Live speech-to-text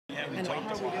And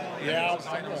Yeah,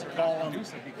 I'm going to call them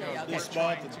this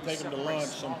month and take them to lunch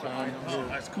sometime.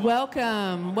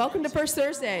 welcome. Welcome to First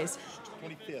Thursdays.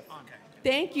 25th.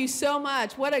 Thank you so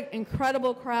much. What an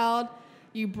incredible crowd.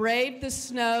 You braved the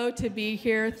snow to be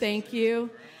here. Thank you.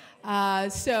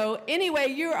 So anyway,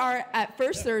 you are at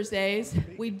First Thursdays.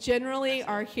 We generally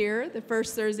are here the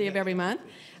first Thursday of every month.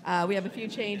 We have a few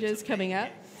changes coming up.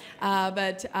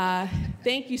 But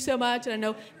thank you so much. And I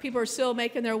know people are still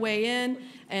making their way in,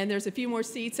 and there's a few more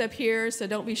seats up here, so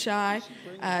don't be shy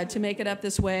to make it up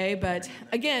this way. But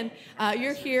again,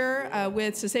 you're here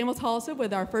with Sustainable Tulsa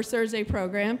with our First Thursday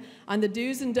program on the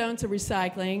do's and don'ts of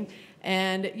recycling.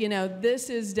 And, you know, this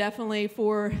is definitely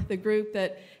for the group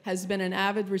that has been an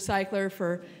avid recycler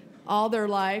for all their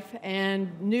life,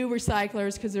 and new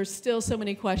recyclers, because there's still so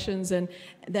many questions and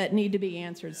that need to be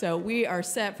answered. So we are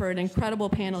set for an incredible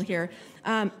panel here.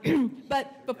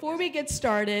 But before we get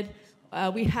started,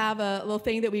 we have a little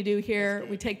thing that we do here.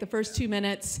 We take the first 2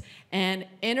 minutes and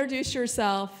introduce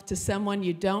yourself to someone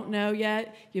you don't know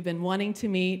yet, you've been wanting to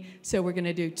meet. So we're going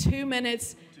to do 2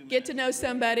 minutes, get to know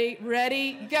somebody.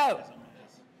 Ready, go.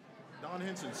 Don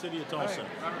Henson, City of Tulsa.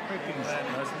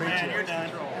 Man, you're done.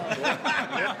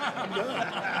 I'm done.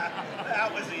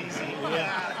 That was easy.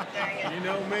 Yeah. You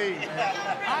know me.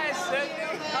 Hi, Sydney.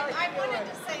 I wanted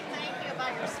to say thank you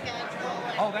about your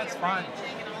schedule. Oh, that's fine.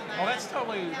 Oh, that's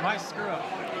totally my screw up.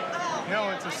 You know,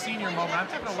 it's a senior moment. I'm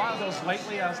having a lot of those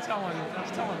lately. I was telling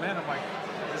men, I'm like,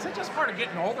 is it just part of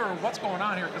getting older or what's going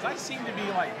on here? Because I seem to be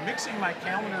like mixing my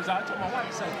calendars out. I told my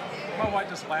wife, my wife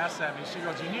just laughs at me. She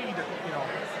goes, you need to, you know,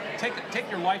 take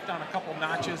your life down a couple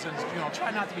notches and, you know,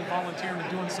 try not to be volunteering and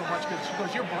doing so much, because she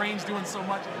goes, your brain's doing so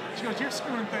much. She goes, you're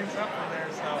screwing things up from there.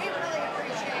 So We really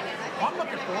appreciate it. I'm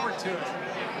looking forward to it.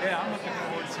 Yeah, I'm looking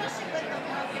forward to it.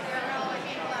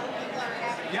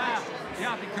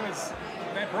 Yeah, because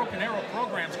that Broken Arrow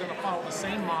program is going to follow the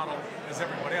same model as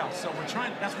everybody else. So we're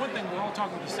trying, that's one thing we're all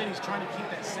talking with the cities, trying to keep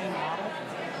that same model.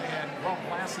 And while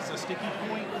glass is a sticky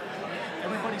point,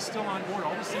 everybody's still on board.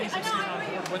 All the cities are still on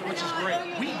board, which is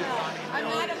great. We do,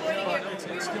 but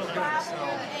it's still good.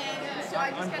 So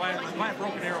I'm glad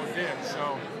Broken Arrow did.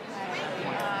 So,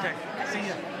 okay, see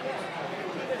ya.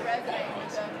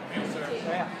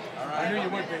 Yeah, I knew you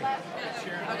would be.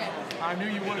 I knew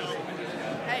you would be.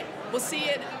 Hey, we'll see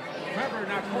you. Remember,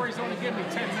 now Corey's only giving me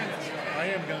 10 minutes. I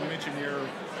am going to mention your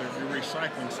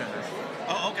recycling centers.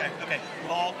 Oh, okay.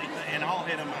 Well, and I'll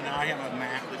hit them, and I have a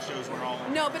map that shows where all.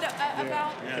 No, but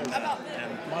about this.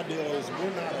 My deal is we're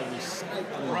not a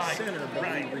recycling center, but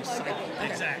we recycle.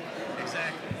 Exactly.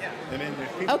 Yeah. And then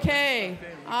if people Okay,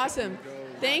 awesome.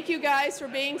 Thank you guys for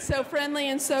being so friendly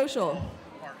and social.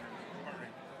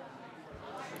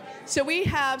 So we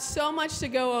have so much to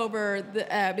go over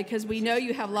because we know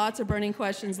you have lots of burning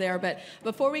questions there. But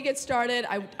before we get started,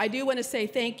 I do want to say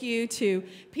thank you to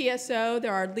PSO.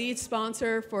 They're our lead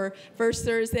sponsor for First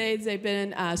Thursdays. They've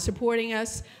been supporting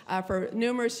us for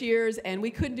numerous years, and we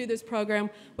couldn't do this program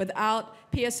without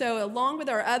PSO, along with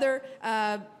our other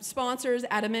sponsors,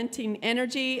 Adamantine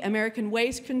Energy, American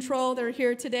Waste Control, that are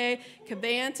here today,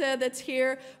 Cavanta, that's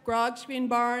here, Grogspien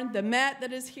Barn, the Met,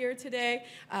 that is here today,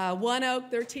 One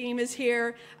Oak, their team is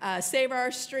here, Save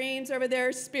Our Streams over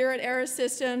there, Spirit Air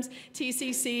Systems,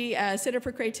 TCC, Center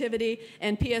for Creativity,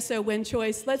 and PSO Wind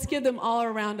Choice. Let's give them all a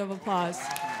round of applause.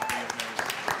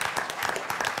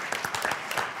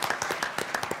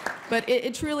 But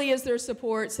it truly is their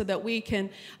support so that we can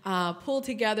pull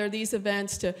together these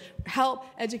events to help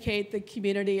educate the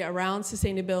community around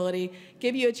sustainability,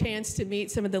 give you a chance to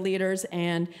meet some of the leaders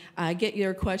and get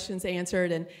your questions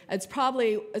answered. And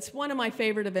it's one of my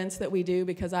favorite events that we do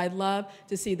because I love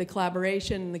to see the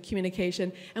collaboration and the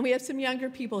communication. And we have some younger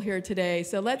people here today.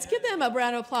 So let's give them a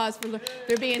round of applause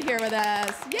for being here with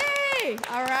us. Yay!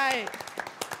 All right.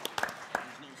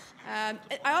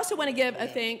 I also want to give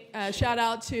a shout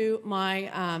out to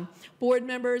my board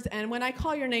members, and when I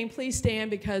call your name, please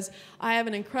stand, because I have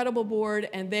an incredible board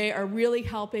and they are really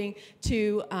helping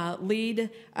to lead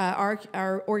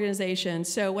our organization.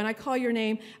 So when I call your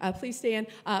name, please stand.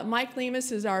 Mike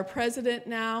Lemus is our president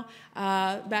now,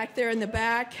 back there in the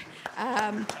back.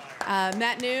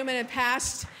 Matt Newman, a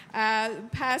past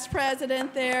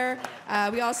president there.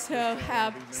 We also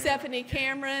have Stephanie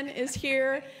Cameron is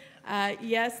here.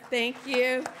 Yes, thank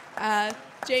you.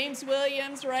 James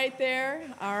Williams right there.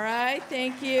 All right,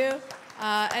 thank you.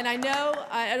 And I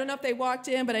don't know if they walked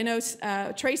in, but I know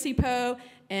Tracy Poe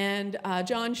and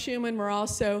John Schumann were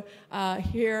also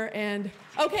here. And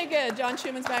okay, good. John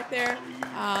Schumann's back there.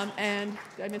 And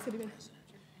did I miss anything?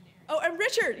 Oh, and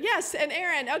Richard, yes, and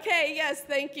Aaron. Okay, yes,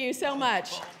 thank you so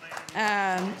much.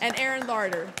 And Aaron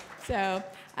Larder. So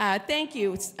Thank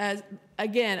you.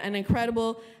 Again, an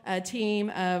incredible team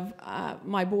of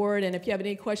my board, and if you have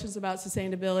any questions about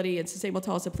sustainability and Sustainable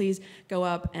Tulsa, please go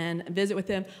up and visit with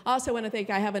them. Also want to thank,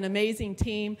 I have an amazing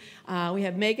team. We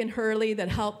have Megan Hurley that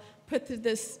helped put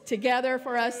this together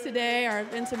for us today, our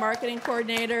events and marketing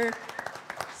coordinator.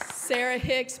 Sarah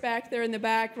Hicks back there in the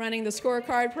back running the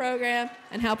scorecard program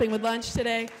and helping with lunch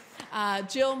today.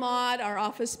 Jill Maude, our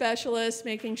office specialist,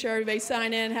 making sure everybody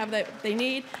sign in, have what they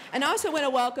need. And I also want to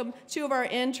welcome two of our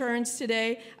interns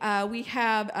today. We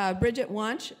have Bridget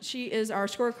Wunsch. She is our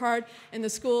scorecard in the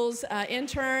schools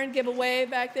intern. Give a wave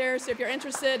back there. So if you're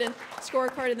interested in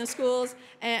scorecard in the schools.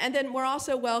 And then we're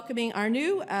also welcoming our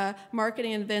new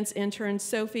marketing and events intern,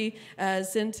 Sophie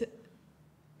Zahintner.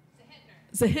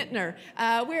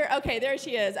 Okay, there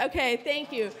she is. Okay,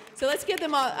 thank you. So let's give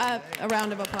them all a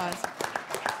round of applause.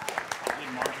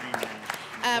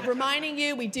 Reminding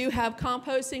you, we do have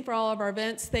composting for all of our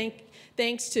events.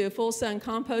 Thanks to Full Sun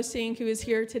Composting, who is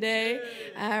here today.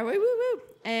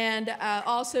 And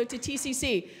also to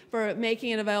TCC for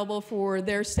making it available for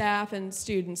their staff and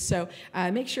students. So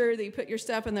make sure that you put your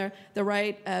stuff in the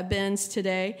right bins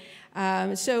today.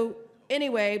 So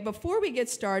anyway, before we get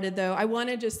started, though, I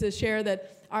wanted just to share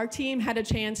that our team had a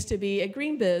chance to be at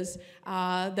Green Biz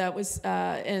that was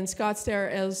in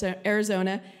Scottsdale,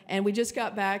 Arizona, and we just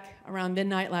got back around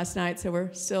midnight last night, so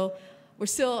we're still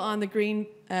on the Green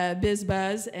Biz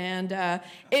buzz, and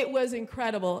it was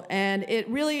incredible. And it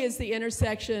really is the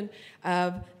intersection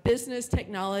of business,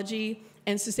 technology,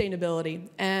 and sustainability.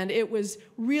 And it was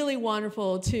really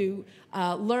wonderful to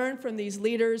learn from these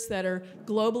leaders that are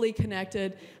globally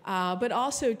connected, but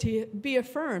also to be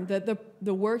affirmed that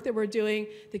the work that we're doing,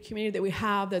 the community that we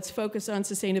have that's focused on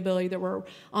sustainability, that we're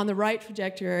on the right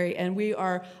trajectory, and we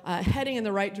are heading in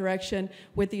the right direction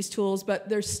with these tools, but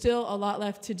there's still a lot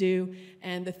left to do.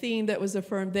 And the theme that was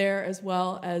affirmed there, as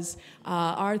well as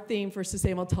our theme for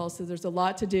Sustainable Tulsa, there's a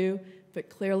lot to do, but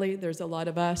clearly there's a lot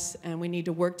of us, and we need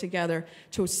to work together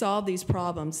to solve these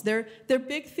problems. Their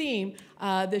big theme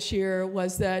this year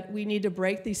was that we need to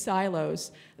break these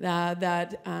silos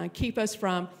that keep us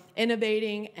from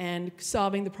innovating and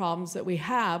solving the problems that we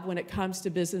have when it comes to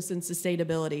business and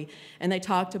sustainability. And they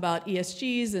talked about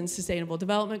ESGs and sustainable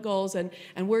development goals, and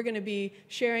we're going to be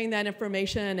sharing that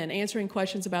information and answering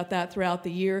questions about that throughout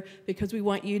the year, because we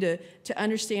want you to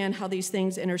understand how these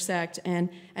things intersect and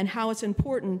how it's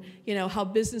important, how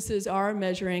businesses are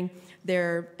measuring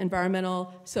their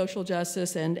environmental, social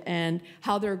justice, and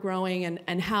how they're growing,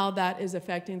 and how that is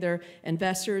affecting their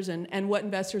investors, and what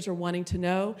investors are wanting to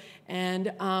know,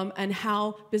 and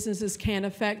how businesses can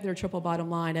affect their triple bottom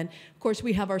line. And of course,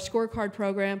 we have our scorecard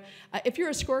program. If you're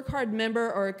a scorecard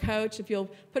member or a coach, if you'll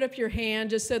put up your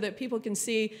hand just so that people can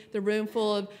see the room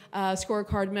full of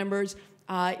scorecard members.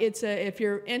 If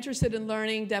you're interested in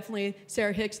learning, definitely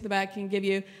Sarah Hicks in the back can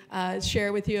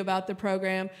share with you about the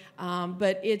program.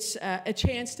 But it's a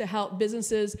chance to help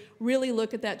businesses really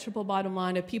look at that triple bottom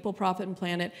line of people, profit, and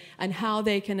planet, and how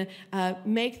they can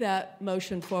make that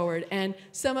motion forward. And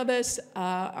some of us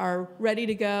are ready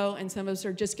to go, and some of us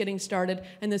are just getting started,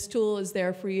 and this tool is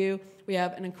there for you. We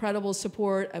have an incredible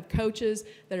support of coaches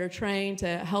that are trained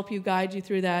to help you, guide you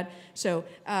through that. So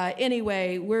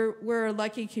anyway, we're a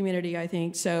lucky community, I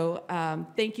think. So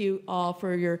thank you all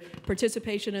for your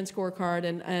participation in Scorecard,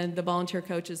 and the volunteer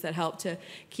coaches that help to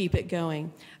keep it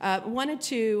going. Wanted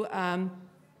to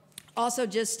also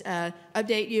just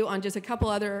update you on just a couple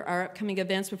other our upcoming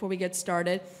events before we get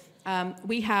started.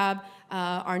 We have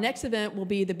our next event will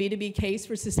be the B2B Case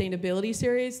for Sustainability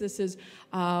series. This is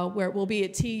where we'll be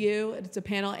at TU. It's a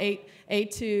panel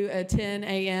 8 to 10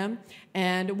 a.m.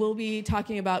 And we'll be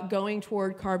talking about going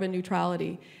toward carbon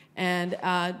neutrality. And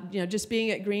just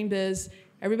being at Green Biz,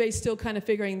 everybody's still kind of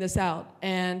figuring this out.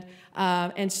 And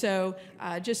so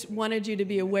just wanted you to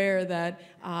be aware that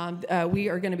we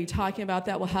are going to be talking about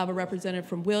that. We'll have a representative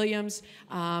from Williams,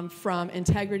 from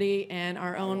Integrity, and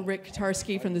our own Rick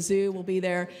Katarski from the zoo will be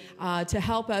there to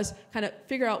help us kind of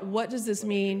figure out what does this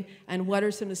mean and what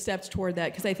are some of the steps toward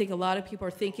that, because I think a lot of people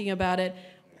are thinking about it.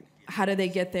 How do they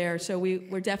get there? So we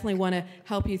definitely want to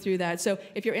help you through that. So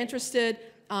if you're interested,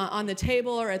 on the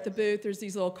table or at the booth, there's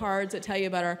these little cards that tell you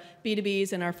about our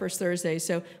B2Bs and our First Thursday.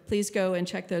 So please go and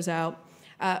check those out.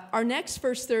 Our next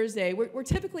First Thursday, we're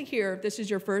typically here, if this is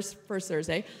your first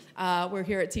Thursday, we're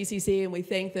here at TCC, and we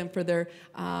thank them for their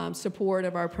support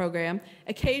of our program.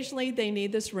 Occasionally, they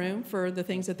need this room for the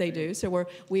things that they do, so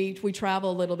we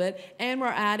travel a little bit, and we're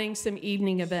adding some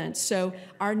evening events. So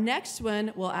our next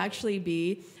one will actually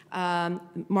be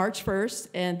March 1st,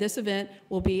 and this event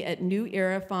will be at New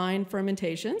Era Fine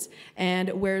Fermentations, and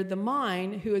where the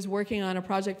mine, who is working on a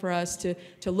project for us to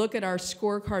look at our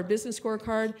scorecard, business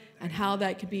scorecard, and how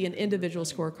that could be an individual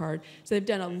scorecard. So they've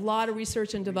done a lot of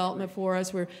research and development for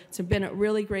us. It's been a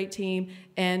really great team,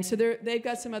 and so they've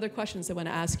got some other questions they want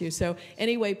to ask you. So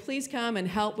anyway, please come and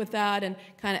help with that, and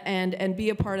and be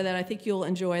a part of that. I think you'll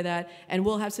enjoy that, and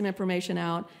we'll have some information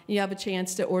out. You have a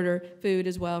chance to order food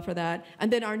as well for that.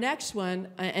 And then our next one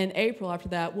in April after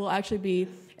that will actually be,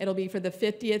 it'll be for the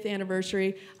 50th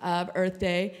anniversary of Earth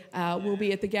Day. We'll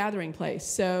be at the Gathering Place.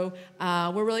 So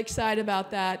we're really excited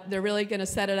about that. They're really going to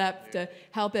set it up to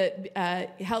help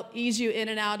ease you in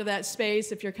and out of that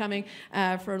space if you're coming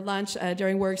for lunch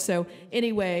during work. So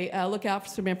anyway, look out for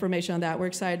some information on that. We're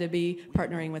excited to be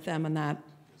partnering with them on that.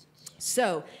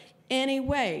 So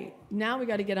anyway, now we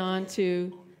got to get on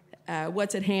to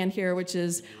what's at hand here, which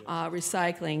is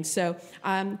recycling. So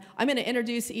I'm going to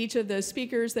introduce each of the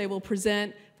speakers. They will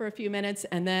present for a few minutes,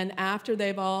 and then after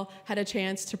they've all had a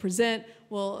chance to present,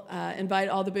 we'll invite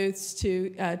all the booths to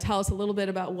tell us a little bit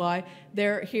about why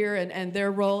they're here and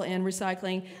their role in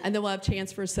recycling, and then we'll have a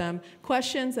chance for some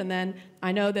questions, and then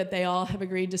I know that they all have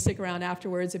agreed to stick around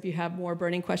afterwards if you have more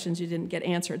burning questions you didn't get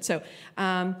answered. So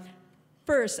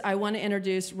first, I want to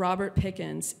introduce Robert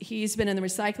Pickens. He's been in the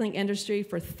recycling industry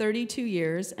for 32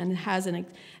 years and has an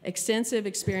extensive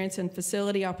experience in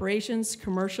facility operations,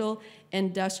 commercial,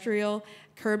 industrial,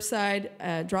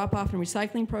 curbside drop-off and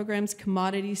recycling programs,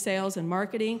 commodity sales and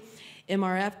marketing,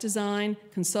 MRF design,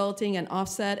 consulting, and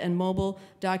offset and mobile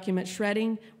document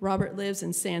shredding. Robert lives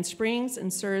in Sand Springs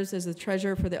and serves as the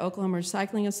treasurer for the Oklahoma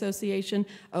Recycling Association,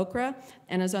 OKRA,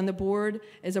 and is on the board,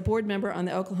 is a board member on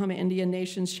the Oklahoma Indian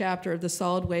Nations chapter of the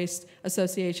Solid Waste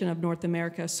Association of North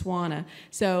America, SWANA.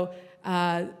 So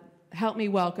help me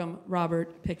welcome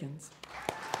Robert Pickens.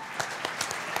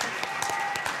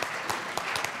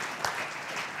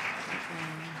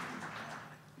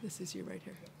 This is you right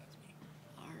here.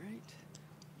 All right.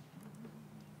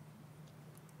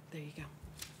 There you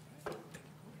go.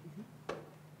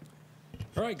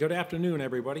 All right, good afternoon,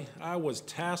 everybody. I was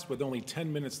tasked with only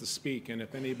 10 minutes to speak, and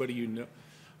if any of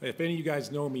you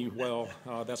guys know me well,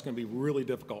 that's going to be really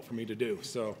difficult for me to do.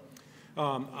 So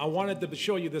I wanted to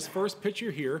show you this first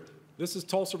picture here. This is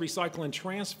Tulsa Recycle and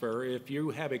Transfer. If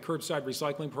you have a curbside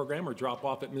recycling program or drop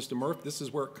off at Mr. Murph, this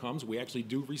is where it comes. We actually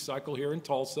do recycle here in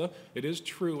Tulsa. It is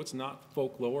true. It's not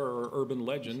folklore or urban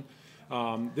legend.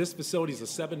 This facility is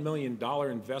a $7 million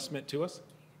investment to us.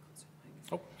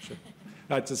 Oh, sure.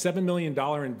 It's a $7 million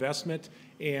investment,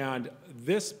 and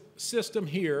this system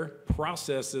here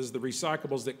processes the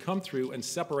recyclables that come through and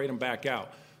separate them back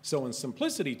out. So in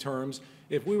simplicity terms,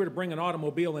 if we were to bring an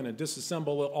automobile in and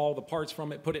disassemble all the parts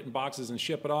from it, put it in boxes and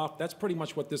ship it off, that's pretty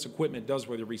much what this equipment does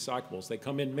with the recyclables. They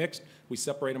come in mixed, we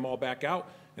separate them all back out,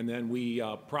 and then we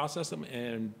process them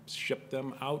and ship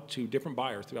them out to different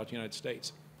buyers throughout the United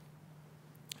States.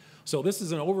 So this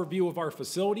is an overview of our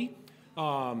facility.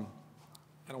 I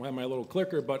don't have my little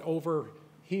clicker, but over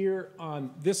here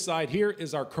on this side here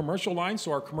is our commercial line.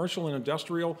 So our commercial and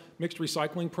industrial mixed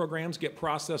recycling programs get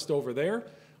processed over there.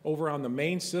 Over on the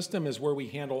main system is where we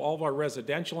handle all of our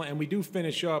residential, and we do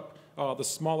finish up the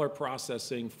smaller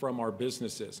processing from our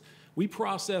businesses. We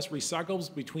process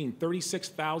recyclables between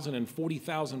 36,000 and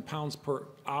 40,000 pounds per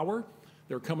hour.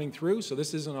 They're coming through, so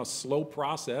this isn't a slow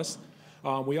process.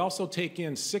 We also take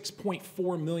in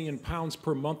 6.4 million pounds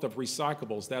per month of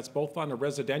recyclables. That's both on the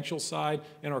residential side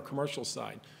and our commercial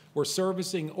side. We're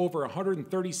servicing over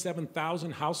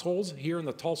 137,000 households here in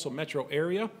the Tulsa metro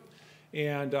area.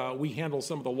 And we handle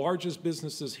some of the largest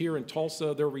businesses here in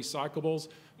Tulsa, their recyclables,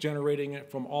 generating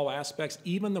it from all aspects.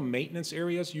 Even the maintenance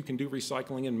areas, you can do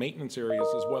recycling in maintenance areas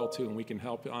as well, too, and we can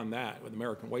help on that with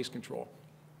American Waste Control.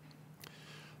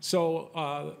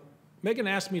 So Megan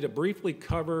asked me to briefly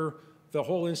cover the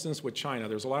whole instance with China.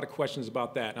 There's a lot of questions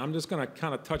about that. And I'm just going to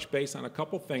kind of touch base on a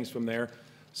couple things from there.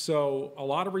 So a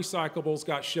lot of recyclables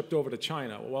got shipped over to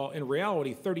China. Well, in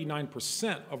reality,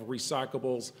 39% of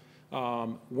recyclables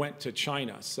went to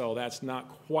China. So that's not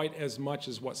quite as much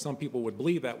as what some people would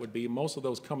believe that would be. Most of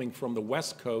those coming from the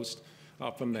West Coast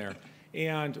from there.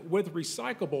 And with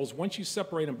recyclables, once you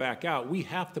separate them back out, we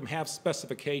have to have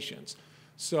specifications.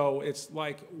 So it's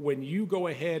like when you go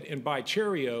ahead and buy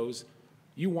Cheerios,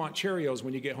 you want Cheerios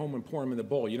when you get home and pour them in the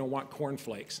bowl. You don't want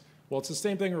cornflakes. Well, it's the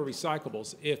same thing with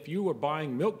recyclables. If you are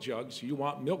buying milk jugs, you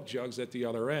want milk jugs at the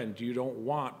other end. You don't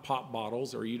want pop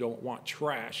bottles or you don't want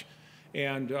trash.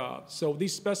 And so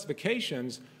these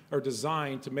specifications are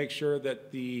designed to make sure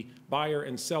that the buyer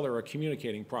and seller are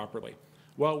communicating properly.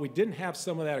 Well, we didn't have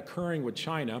some of that occurring with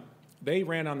China. They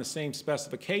ran on the same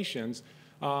specifications,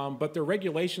 But their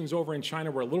regulations over in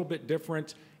China were a little bit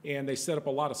different, and they set up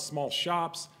a lot of small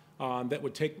shops that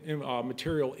would take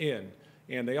material in.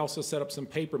 And they also set up some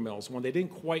paper mills. When they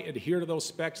didn't quite adhere to those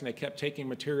specs and they kept taking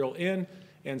material in,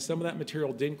 and some of that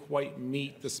material didn't quite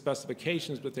meet the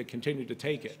specifications, but they continued to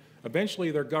take it.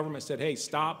 Eventually, their government said, hey,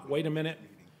 stop, wait a minute.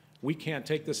 We can't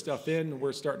take this stuff in.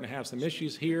 We're starting to have some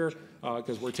issues here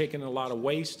because we're taking a lot of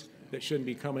waste that shouldn't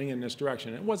be coming in this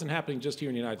direction. It wasn't happening just here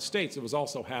in the United States. It was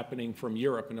also happening from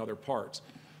Europe and other parts.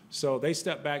 So they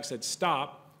stepped back and said,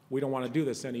 stop, we don't want to do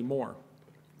this anymore.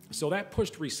 So that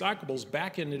pushed recyclables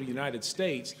back into the United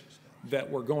States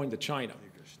that were going to China.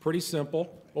 Pretty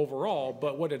simple overall,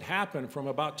 but what had happened from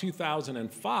about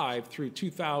 2005 through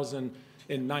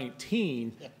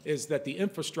 2019 is that the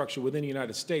infrastructure within the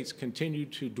United States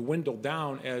continued to dwindle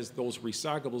down as those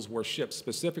recyclables were shipped,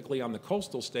 specifically on the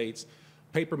coastal states.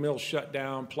 Paper mills shut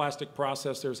down, plastic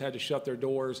processors had to shut their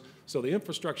doors, so the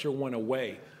infrastructure went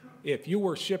away. If you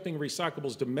were shipping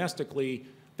recyclables domestically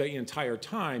the entire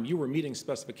time, you were meeting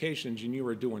specifications and you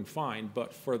were doing fine.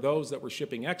 But for those that were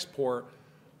shipping export,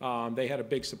 they had a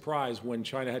big surprise when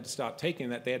China had to stop taking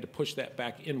that. They had to push that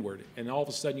back inward, and all of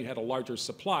a sudden you had a larger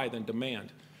supply than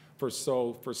demand.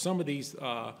 So for some of these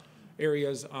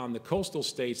areas on the coastal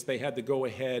states, they had to go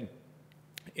ahead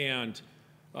and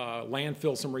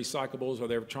landfill some recyclables, or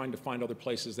they're trying to find other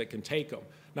places that can take them.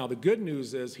 Now, the good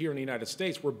news is here in the United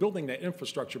States, we're building that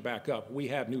infrastructure back up. We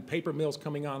have new paper mills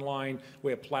coming online.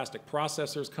 We have plastic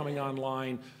processors coming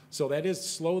online. So that is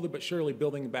slowly but surely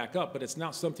building back up, but it's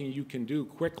not something you can do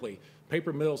quickly.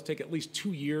 Paper mills take at least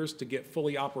 2 years to get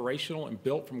fully operational and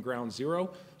built from ground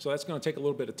zero. So that's going to take a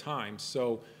little bit of time.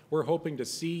 So we're hoping to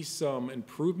see some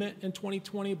improvement in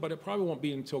 2020, but it probably won't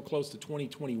be until close to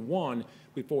 2021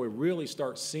 before we really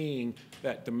start seeing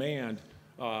that demand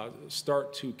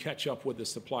start to catch up with the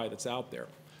supply that's out there.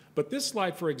 But this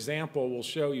slide, for example, will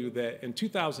show you that in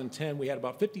 2010, we had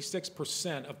about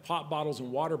 56% of pop bottles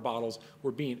and water bottles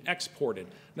were being exported.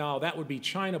 Now, that would be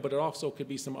China, but it also could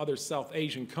be some other South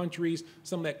Asian countries.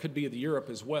 Some of that could be Europe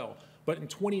as well. But in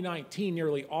 2019,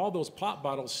 nearly all those pop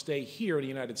bottles stay here in the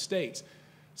United States.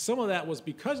 Some of that was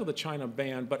because of the China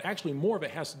ban, but actually more of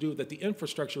it has to do with that the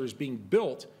infrastructure is being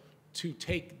built to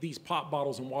take these pop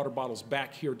bottles and water bottles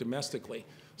back here domestically.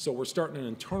 So we're starting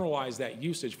to internalize that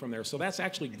usage from there. So that's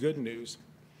actually good news.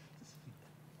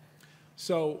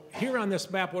 So here on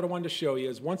this map, what I wanted to show you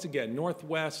is, once again,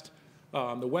 Northwest,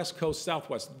 the West Coast,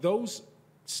 Southwest. Those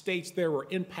states there were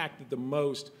impacted the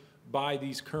most by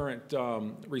these current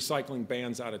recycling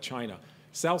bans out of China.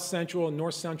 South Central and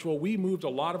North Central, we moved a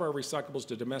lot of our recyclables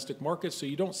to domestic markets, so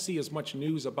you don't see as much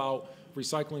news about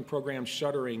recycling programs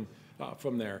shuttering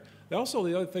from there. Also,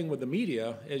 the other thing with the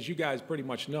media, as you guys pretty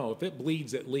much know, if it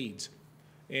bleeds, it leads.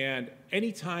 And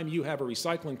anytime you have a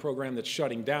recycling program that's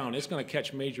shutting down, it's going to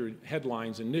catch major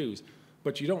headlines and news.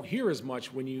 But you don't hear as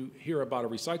much when you hear about a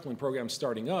recycling program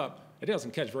starting up. It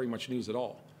doesn't catch very much news at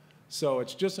all. So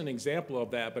it's just an example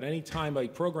of that. But anytime a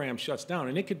program shuts down,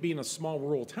 and it could be in a small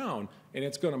rural town, and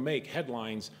it's going to make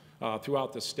headlines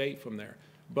throughout the state from there.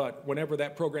 But whenever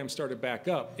that program started back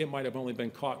up, it might have only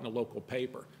been caught in a local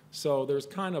paper. So there's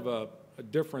kind of a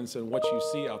difference in what you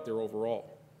see out there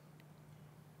overall.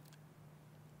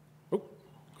 Oh,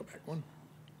 go back one.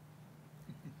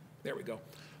 There we go.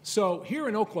 So here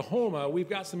in Oklahoma, we've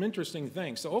got some interesting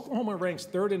things. So Oklahoma ranks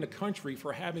third in the country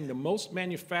for having the most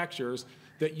manufacturers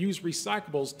that use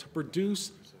recyclables to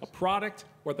produce a product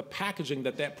or the packaging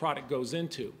that that product goes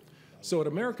into. So at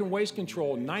American Waste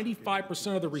Control,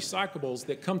 95% of the recyclables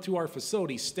that come through our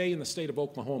facility stay in the state of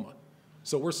Oklahoma.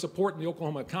 So we're supporting the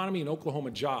Oklahoma economy and Oklahoma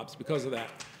jobs because of that.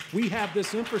 We have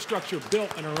this infrastructure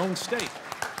built in our own state.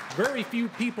 Very few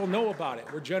people know about it.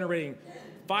 We're generating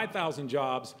 5,000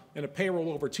 jobs and a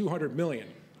payroll over 200 million.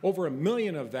 Over 1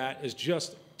 million of that is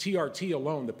just TRT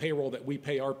alone, the payroll that we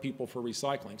pay our people for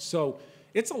recycling. So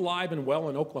it's alive and well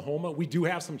in Oklahoma. We do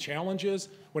have some challenges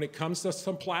when it comes to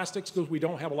some plastics because we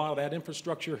don't have a lot of that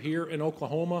infrastructure here in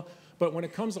Oklahoma. But when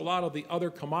it comes to a lot of the other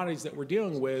commodities that we're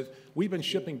dealing with, we've been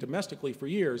shipping domestically for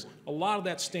years. A lot of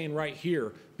that's staying right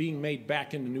here, being made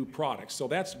back into new products. So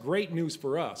that's great news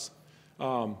for us.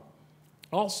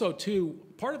 Also, too,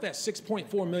 part of that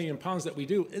 6.4 million pounds that we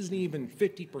do isn't even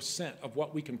 50% of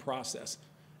what we can process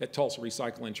at Tulsa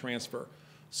Recycle and Transfer.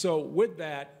 So with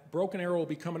that, Broken Arrow will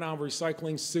be coming out of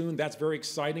recycling soon. That's very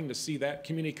exciting to see that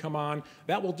community come on.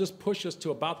 That will just push us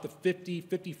to about the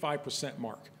 55%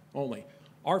 mark only.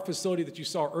 Our facility that you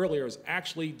saw earlier is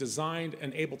actually designed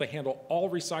and able to handle all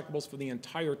recyclables for the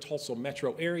entire Tulsa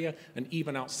metro area and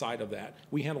even outside of that.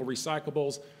 We handle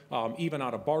recyclables even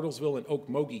out of Bartlesville and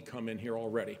Okmulgee come in here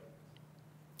already.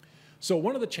 So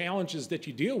one of the challenges that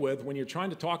you deal with when you're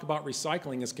trying to talk about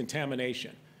recycling is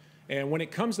contamination. And when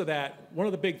it comes to that, one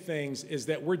of the big things is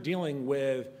that we're dealing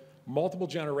with multiple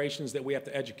generations that we have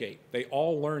to educate. They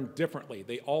all learn differently.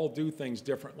 They all do things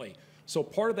differently. So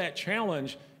part of that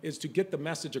challenge is to get the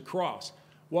message across.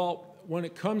 Well, when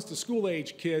it comes to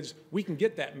school-age kids, we can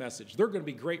get that message. They're going to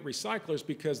be great recyclers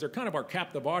because they're kind of our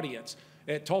captive audience.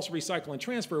 At Tulsa Recycle and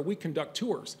Transfer, we conduct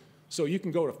tours. So you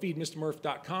can go to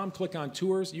feedmrmurph.com, click on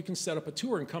tours. You can set up a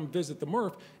tour and come visit the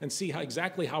MRF and see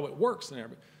exactly how it works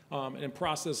and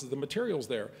processes the materials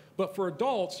there. But for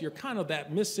adults, you're kind of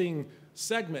that missing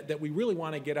segment that we really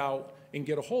want to get out and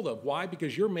get a hold of. Why?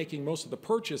 Because you're making most of the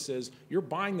purchases. You're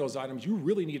buying those items. You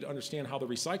really need to understand how the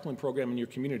recycling program in your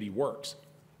community works.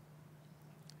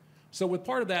 So with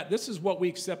part of that, this is what we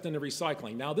accept into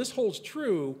recycling. Now, this holds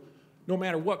true no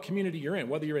matter what community you're in,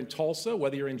 whether you're in Tulsa,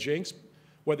 whether you're in Jenks,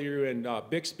 whether you're in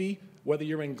Bixby, whether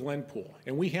you're in Glenpool.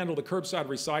 And we handle the curbside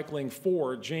recycling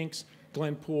for Jenks,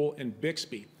 Glenpool, and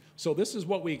Bixby. So this is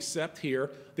what we accept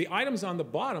here. The items on the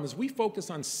bottom is we focus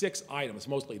on 6 items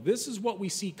mostly. This is what we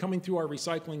see coming through our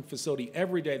recycling facility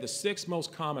every day, the 6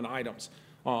 most common items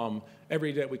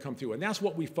every day we come through. And that's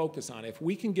what we focus on. If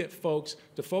we can get folks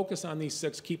to focus on these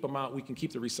 6, keep them out, we can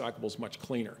keep the recyclables much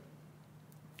cleaner.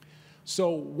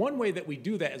 So one way that we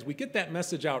do that is we get that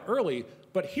message out early,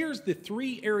 but here's the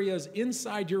 3 areas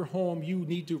inside your home you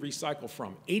need to recycle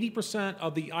from. 80%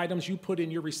 of the items you put in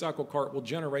your recycle cart will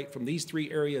generate from these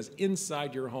 3 areas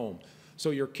inside your home. So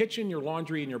your kitchen, your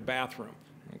laundry, and your bathroom,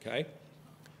 okay?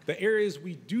 The areas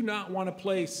we do not want to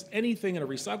place anything in a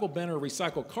recycle bin or a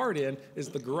recycle cart in is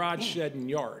the garage, shed, and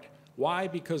yard. Why?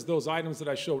 Because those items that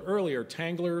I showed earlier,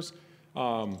 tanglers,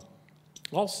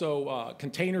 also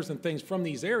containers and things from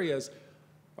these areas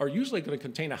are usually going to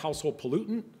contain a household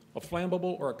pollutant, a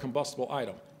flammable, or a combustible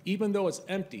item. Even though it's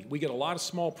empty, we get a lot of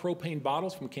small propane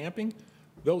bottles from camping.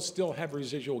 Those still have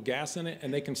residual gas in it,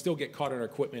 and they can still get caught in our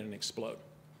equipment and explode.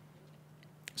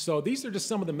 So these are just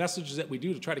some of the messages that we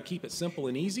do to try to keep it simple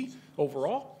and easy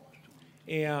overall.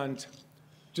 And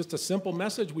just a simple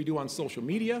message we do on social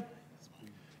media.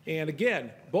 And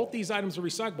again, both these items are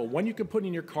recyclable. One you can put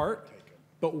in your cart,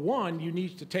 but one you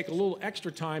need to take a little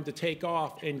extra time to take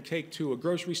off and take to a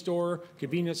grocery store,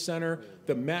 convenience center,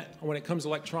 the Met when it comes to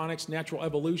electronics, natural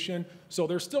evolution. So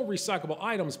they're still recyclable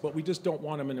items, but we just don't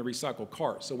want them in a recycled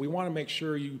cart. So we want to make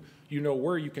sure you know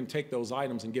where you can take those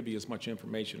items and give you as much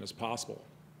information as possible.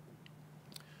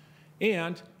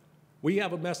 And we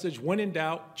have a message, when in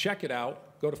doubt, check it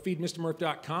out. Go to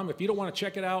feedmrmurph.com. If you don't want to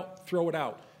check it out, throw it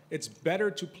out. It's better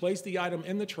to place the item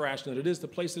in the trash than it is to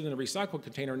place it in a recycle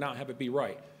container and not have it be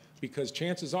right. Because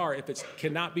chances are, if it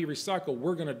cannot be recycled,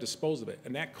 we're going to dispose of it.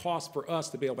 And that cost for us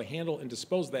to be able to handle and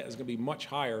dispose of that is going to be much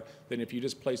higher than if you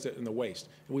just placed it in the waste.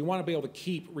 And we want to be able to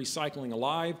keep recycling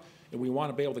alive, and we want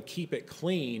to be able to keep it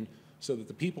clean so that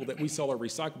the people that we sell our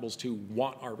recyclables to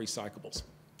want our recyclables.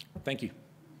 Thank you.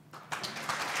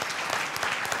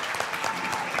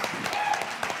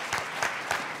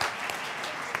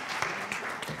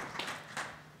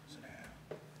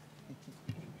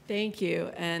 Thank you.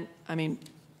 And I mean,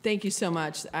 thank you so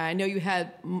much. I know you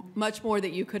had much more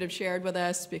that you could have shared with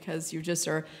us because you just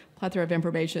are a plethora of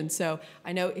information. So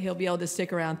I know he'll be able to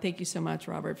stick around. Thank you so much,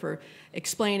 Robert, for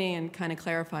explaining and kind of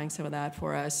clarifying some of that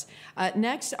for us.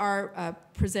 Next, our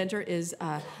presenter is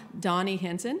Donnie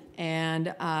Hinton,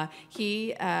 and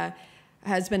he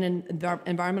has been an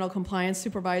environmental compliance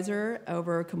supervisor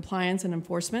over compliance and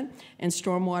enforcement and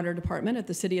stormwater department at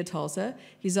the city of Tulsa.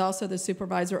 He's also the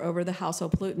supervisor over the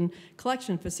household pollutant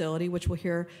collection facility, which we'll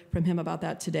hear from him about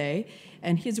that today.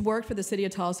 And he's worked for the city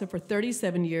of Tulsa for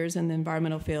 37 years in the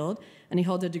environmental field, and he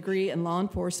holds a degree in law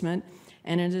enforcement.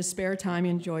 And in his spare time, he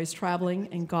enjoys traveling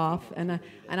and golf. And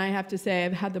I have to say,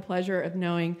 I've had the pleasure of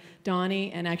knowing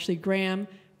Donnie and actually Graham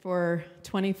for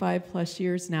 25 plus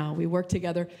years now. We work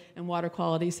together in water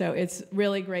quality, so it's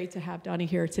really great to have Donnie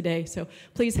here today. So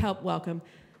please help welcome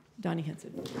Donnie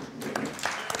Hinton.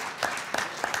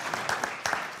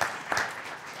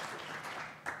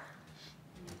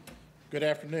 Good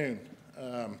afternoon.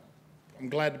 I'm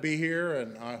glad to be here,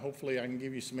 and hopefully I can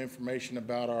give you some information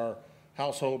about our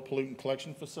household pollutant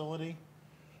collection facility.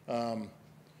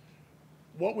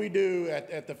 What we do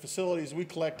at the facilities, we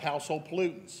collect household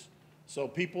pollutants. So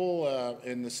people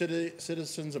and the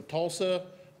citizens of Tulsa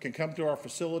can come to our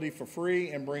facility for free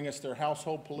and bring us their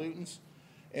household pollutants.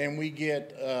 And we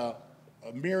get a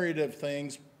myriad of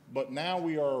things, but now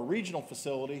we are a regional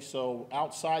facility, so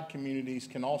outside communities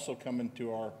can also come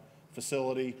into our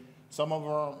facility. Some of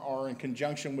them are in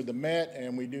conjunction with the Met,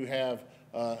 and we do have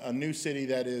a new city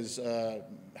that is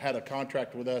had a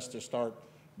contract with us to start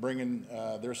bringing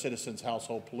their citizens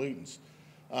household pollutants.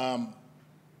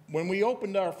 When we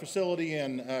opened our facility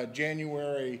in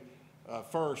January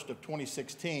 1st of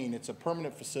 2016, it's a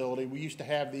permanent facility. We used to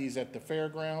have these at the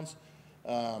fairgrounds,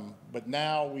 but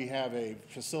now we have a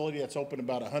facility that's open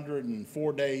about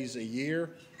 104 days a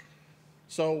year.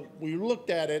 So we looked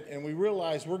at it and we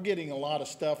realized we're getting a lot of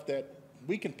stuff that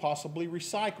we can possibly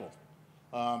recycle.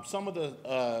 Some of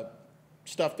the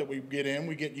stuff that we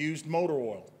get used motor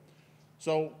oil.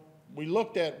 So we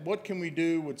looked at what can we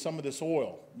do with some of this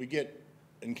oil. We get,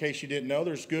 in case you didn't know,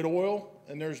 there's good oil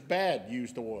and there's bad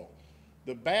used oil.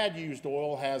 The bad used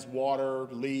oil has water,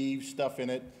 leaves, stuff in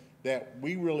it that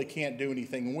we really can't do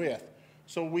anything with.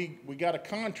 So we got a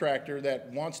contractor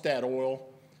that wants that oil.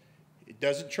 It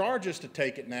doesn't charge us to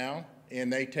take it now,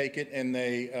 and they take it and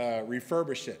they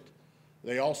refurbish it.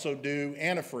 They also do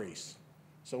antifreeze.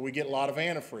 So we get a lot of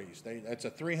antifreeze. That's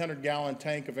a 300-gallon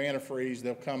tank of antifreeze.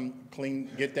 They'll come clean,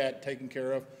 get that taken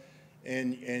care of,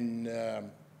 and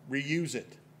reuse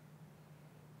it.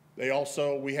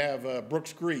 We have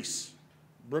Brooks Grease.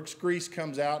 Brooks Grease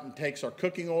comes out and takes our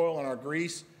cooking oil and our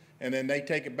grease, and then they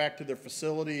take it back to their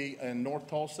facility in North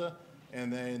Tulsa,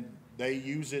 and then they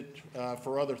use it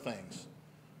for other things.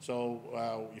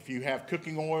 So if you have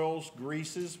cooking oils,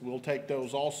 greases, we'll take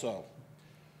those also.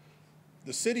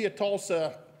 The city of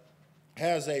Tulsa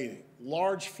has a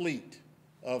large fleet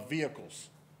of vehicles.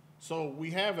 So we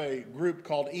have a group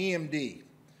called EMD,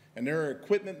 and they're an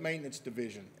equipment maintenance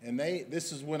division. And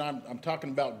this is when I'm talking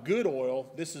about good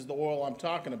oil, this is the oil I'm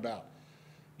talking about.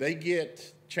 They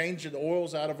change the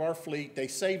oils out of our fleet, they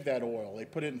save that oil. They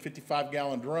put it in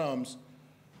 55-gallon drums.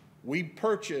 We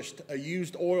purchased a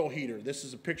used oil heater. This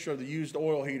is a picture of the used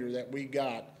oil heater that we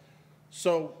got.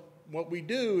 So what we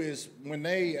do is when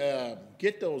they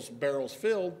get those barrels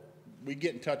filled, we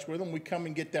get in touch with them. We come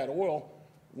and get that oil.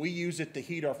 We use it to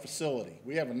heat our facility.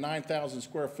 We have a 9,000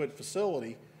 square foot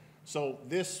facility. So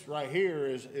this right here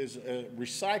is a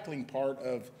recycling part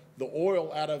of the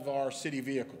oil out of our city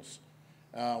vehicles.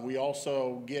 We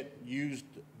also get used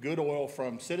good oil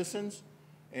from citizens,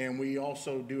 and we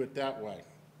also do it that way.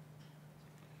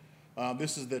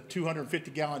 This is the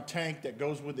 250-gallon tank that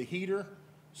goes with the heater.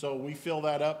 So we fill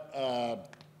that up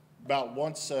about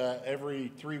once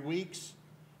every 3 weeks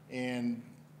and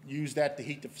use that to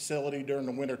heat the facility during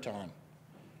the wintertime.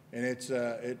 And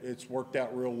it's worked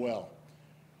out real well.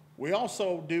 We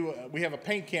also we have a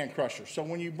paint can crusher. So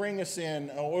when you bring us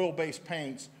in oil-based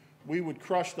paints, we would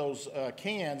crush those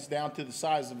cans down to the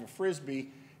size of a Frisbee,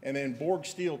 and then Borg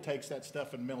Steel takes that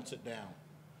stuff and melts it down.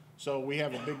 So we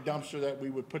have a big dumpster that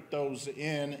we would put those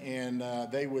in, and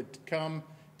they would come,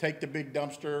 take the big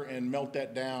dumpster and melt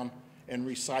that down and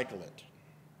recycle it.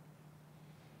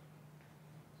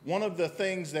 One of the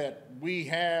things that we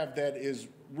have that is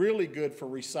really good for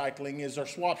recycling is our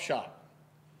swap shop.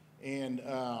 And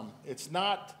it's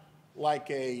not like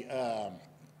you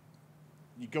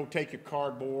go take your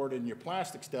cardboard and your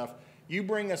plastic stuff. You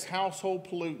bring us household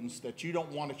pollutants that you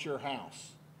don't want at your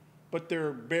house, but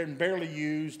they're barely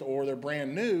used or they're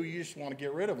brand new, you just want to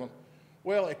get rid of them.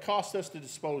 Well, it costs us to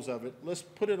dispose of it. Let's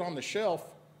put it on the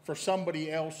shelf for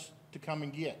somebody else to come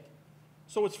and get.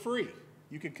 So it's free.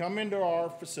 You can come into our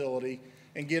facility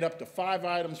and get up to 5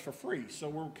 items for free. So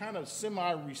we're kind of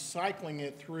semi-recycling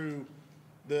it through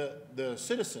the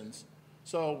citizens.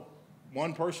 So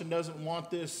one person doesn't want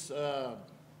this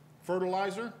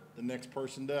fertilizer, the next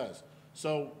person does.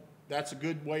 So that's a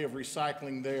good way of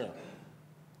recycling there.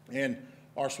 And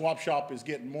our swap shop is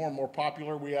getting more and more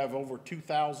popular. We have over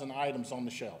 2,000 items on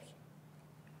the shelves.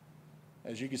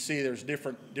 As you can see, there's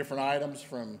different items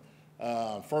from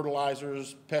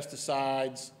fertilizers,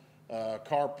 pesticides,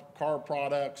 car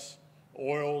products,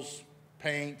 oils,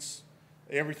 paints,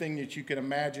 everything that you can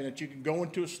imagine that you can go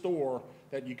into a store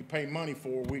that you can pay money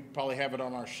for. We probably have it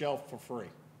on our shelf for free.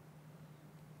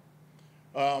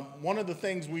 One of the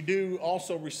things we do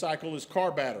also recycle is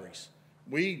car batteries.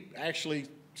 We actually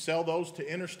sell those to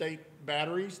Interstate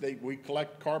Batteries. We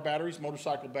collect car batteries,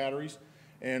 motorcycle batteries,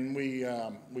 and we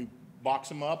box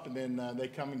them up, and then they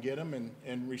come and get them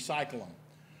and recycle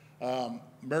them.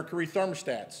 Mercury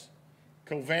thermostats.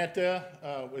 Covanta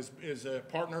is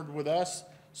partnered with us,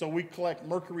 so we collect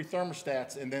Mercury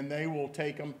thermostats, and then they will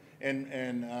take them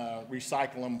and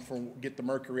recycle them, get the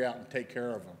mercury out and take care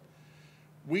of them.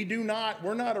 We're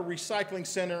not a recycling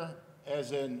center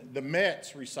as in the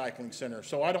Met's recycling center,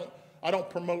 so I don't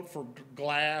promote for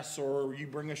glass or you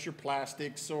bring us your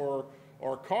plastics or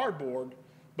cardboard,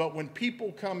 but when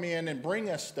people come in and bring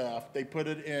us stuff, they put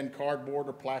it in cardboard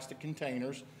or plastic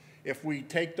containers. If we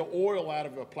take the oil out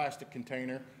of a plastic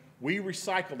container, we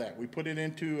recycle that. We put it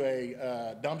into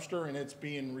a dumpster and it's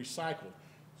being recycled.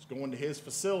 It's going to his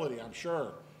facility, I'm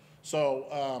sure.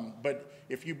 So, but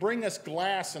if you bring us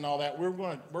glass and all that, we're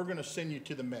going to send you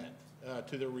to the Met,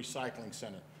 to the recycling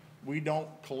center. We don't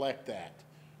collect that.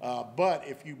 But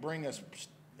if you bring us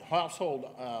household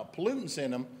pollutants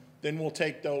in them, then we'll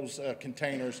take those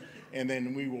containers and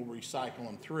then we will recycle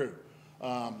them through.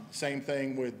 Same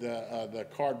thing with the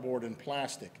cardboard and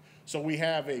plastic. So we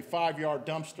have a 5-yard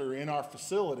dumpster in our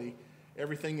facility.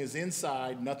 Everything is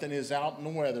inside, nothing is out in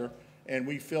the weather, and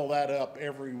we fill that up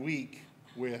every week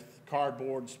with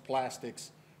cardboards,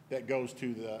 plastics that goes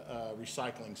to the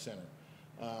recycling center.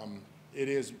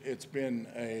 It's been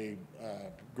a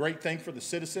great thing for the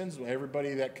citizens.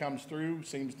 Everybody that comes through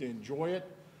seems to enjoy it.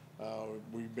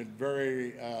 We've been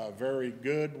very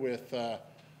good with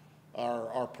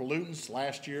our pollutants.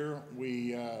 Last year,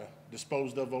 we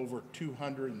disposed of over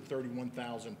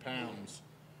 231,000 pounds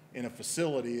in a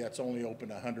facility that's only open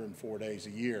 104 days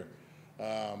a year.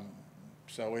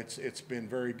 So it's been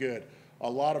very good. A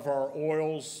lot of our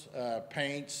oils,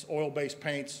 paints, oil-based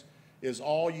paints, is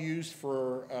all used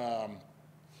for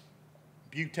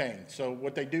butane. So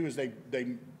what they do is they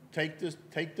take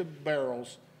the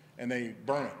barrels and they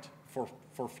burn it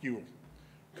for fuel.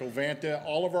 Covanta,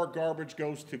 all of our garbage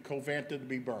goes to Covanta to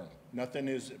be burned. Nothing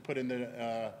is put in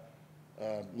the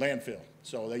landfill.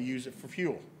 So they use it for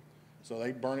fuel. So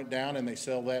they burn it down and they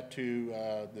sell that to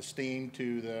the steam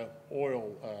to the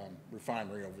oil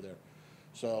refinery over there.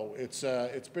 So it's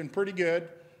been pretty good.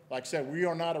 Like I said, we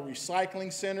are not a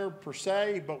recycling center per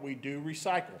se, but we do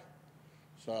recycle.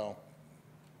 So,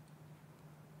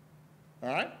 all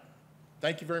right.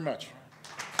 Thank you very much.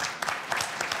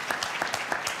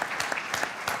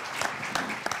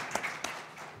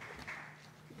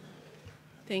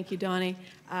 Thank you, Donnie.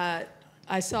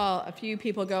 I saw a few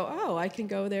people go, oh, I can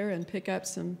go there and pick up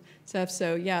some stuff.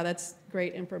 So yeah, that's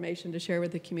great information to share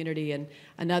with the community and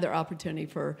another opportunity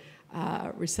for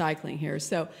recycling here.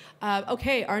 So,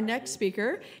 okay, our next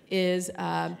speaker is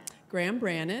Graham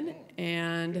Brannon.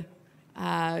 And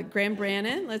Graham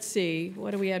Brannon, let's see,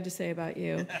 what do we have to say about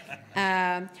you?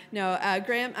 Graham,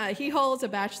 he holds a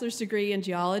bachelor's degree in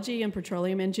geology and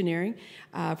petroleum engineering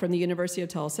from the University of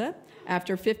Tulsa.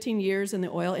 After 15 years in the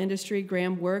oil industry,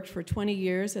 Graham worked for 20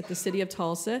 years at the city of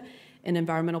Tulsa in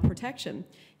environmental protection.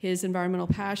 His environmental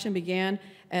passion began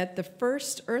at the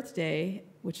first Earth Day,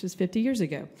 which was 50 years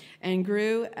ago, and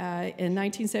grew in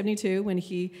 1972 when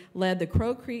he led the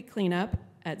Crow Creek cleanup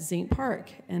at Zink Park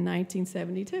in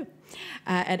 1972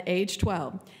 at age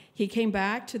 12. He came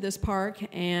back to this park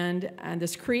and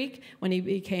this creek when he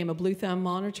became a Blue Thumb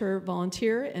Monitor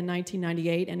volunteer in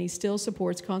 1998, and he still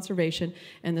supports conservation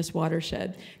in this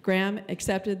watershed. Graham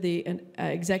accepted the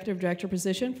executive director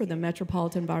position for the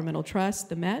Metropolitan Environmental Trust,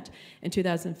 the MET, in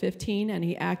 2015, and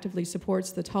he actively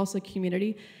supports the Tulsa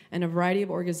community and a variety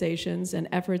of organizations and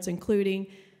efforts, including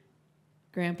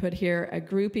Graham put here a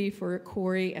groupie for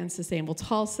Corey and Sustainable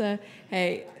Tulsa.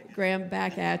 Hey, Graham,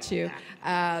 back at you.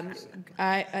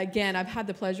 Again, I've had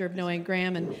the pleasure of knowing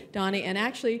Graham and Donnie, and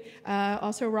actually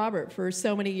also Robert for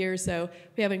so many years. So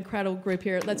we have an incredible group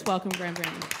here. Let's welcome Graham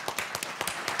Brannon.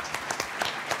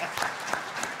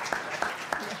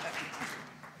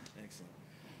 Excellent.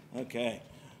 Okay.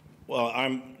 Well,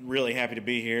 I'm really happy to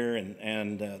be here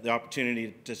and the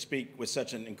opportunity to speak with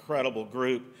such an incredible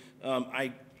group.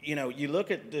 You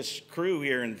look at this crew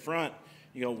here in front,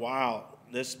 you go, wow,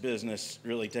 this business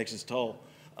really takes its toll.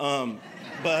 I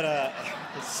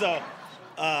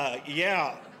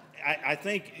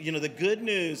think, the good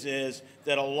news is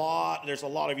that there's a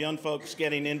lot of young folks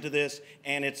getting into this,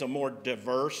 and it's a more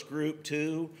diverse group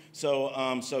too.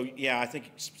 So yeah, I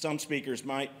think some speakers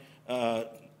might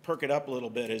perk it up a little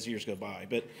bit as years go by.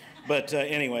 But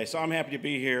anyway, so I'm happy to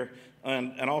be here,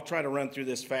 and I'll try to run through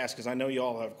this fast because I know you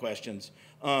all have questions.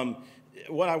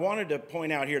 What I wanted to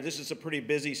point out here, this is a pretty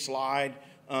busy slide,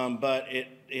 but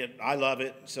I love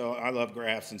it, so I love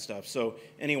graphs and stuff. So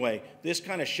anyway, this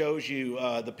kind of shows you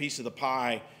the piece of the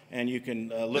pie, and you can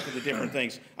look at the different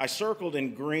things. I circled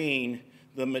in green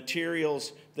the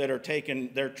materials that are taken,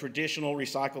 they're traditional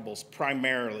recyclables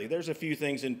primarily. There's a few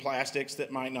things in plastics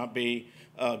that might not be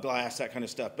glass, that kind of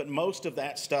stuff, but most of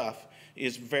that stuff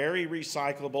is very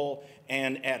recyclable,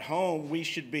 and at home we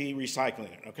should be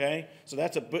recycling it, okay? So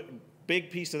that's a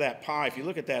big piece of that pie. If you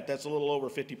look at that, that's a little over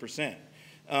 50%.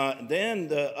 Then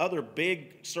the other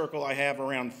big circle I have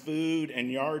around food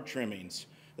and yard trimmings,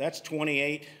 that's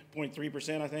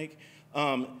 28.3%, I think.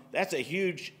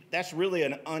 That's really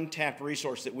an untapped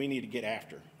resource that we need to get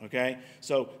after, okay?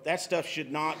 So that stuff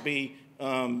should not be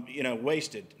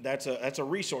wasted. That's a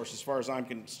resource as far as I'm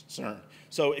concerned.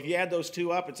 So if you add those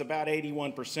two up, it's about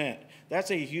 81%.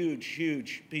 That's a huge,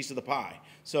 huge piece of the pie.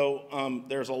 So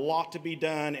there's a lot to be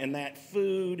done, and that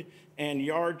food and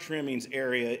yard trimmings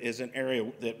area is an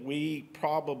area that we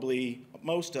probably,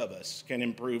 most of us, can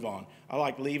improve on. I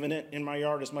like leaving it in my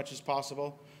yard as much as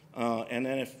possible, and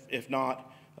then if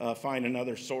not, find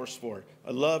another source for it.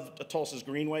 I love Tulsa's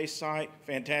Green Waste site,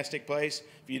 fantastic place.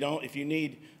 If you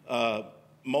need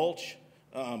mulch,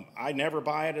 I never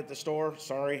buy it at the store,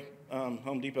 sorry,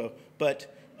 Home Depot,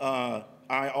 but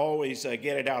I always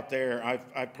get it out there.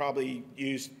 I've probably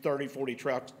used 30, 40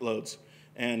 truckloads,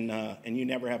 and you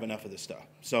never have enough of this stuff.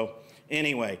 So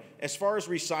anyway, as far as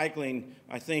recycling,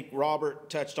 I think Robert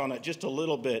touched on it just a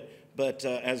little bit, but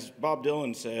as Bob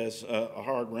Dylan says, a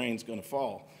hard rain's going to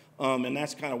fall. And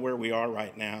that's kind of where we are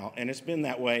right now, and it's been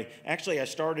that way. Actually, I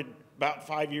started about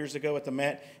 5 years ago at the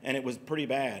Met, and it was pretty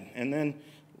bad. And then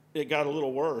it got a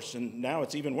little worse, and now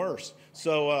it's even worse.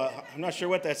 So I'm not sure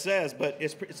what that says, but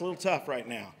it's a little tough right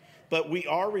now. But we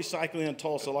are recycling in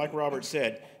Tulsa. Like Robert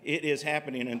said, it is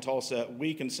happening in Tulsa.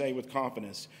 We can say with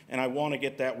confidence. And I want to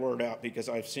get that word out because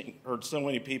I've heard so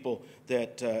many people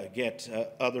that get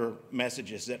other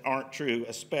messages that aren't true,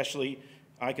 especially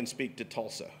I can speak to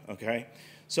Tulsa, okay?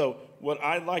 So what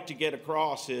I'd like to get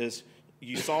across is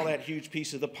you saw that huge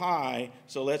piece of the pie,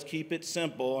 so let's keep it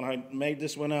simple. And I made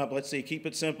this one up. Let's see, keep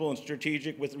it simple and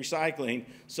strategic with recycling.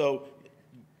 So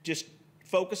just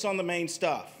focus on the main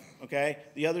stuff, okay?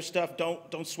 The other stuff,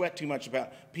 don't sweat too much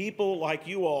about. People like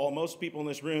you all, most people in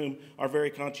this room are very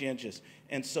conscientious.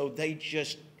 And so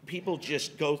people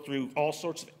just go through all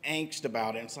sorts of angst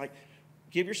about it. It's like,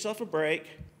 give yourself a break,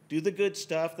 do the good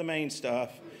stuff, the main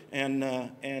stuff, and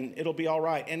it'll be all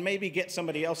right. And maybe get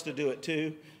somebody else to do it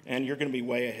too, and you're going to be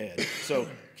way ahead. So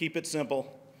keep it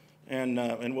simple, and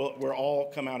we'll all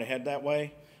come out ahead that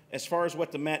way. As far as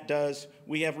what the Met does,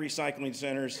 we have recycling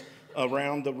centers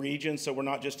around the region, so we're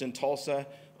not just in Tulsa.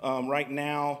 Right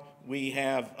now, we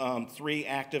have 3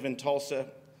 active in Tulsa,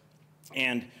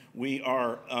 and we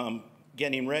are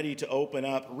getting ready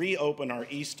to reopen our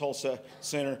East Tulsa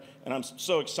Center, and I'm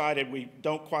so excited. We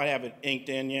don't quite have it inked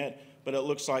in yet, but it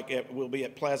looks like it will be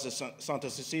at Plaza Santa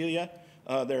Cecilia.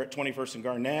 There at 21st and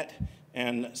Garnett,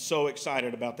 and so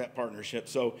excited about that partnership.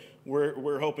 So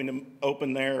we're hoping to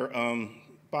open there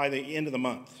by the end of the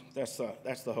month. That's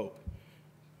the hope.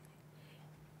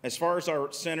 As far as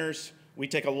our centers, we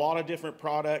take a lot of different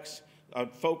products,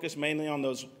 focus mainly on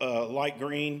those light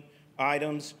green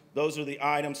items. Those are the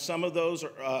items. Some of those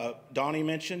are, Donnie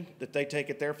mentioned that they take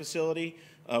at their facility.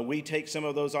 We take some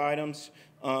of those items.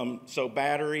 So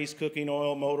batteries, cooking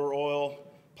oil, motor oil,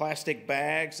 plastic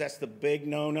bags, that's the big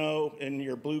no-no in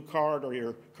your blue cart or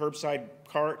your curbside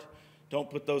cart. Don't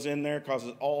put those in there,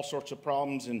 causes all sorts of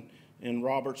problems in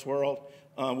Robert's world.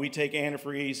 We take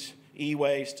antifreeze,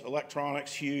 e-waste,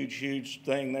 electronics, huge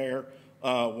thing there.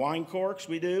 Wine corks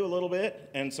we do a little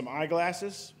bit, and some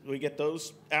eyeglasses. We get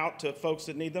those out to folks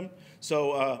that need them.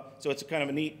 So it's a kind of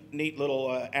a neat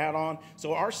little add-on.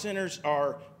 So our centers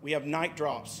we have night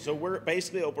drops. So we're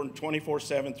basically open 24/7,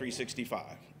 365,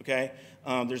 okay?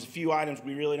 There's a few items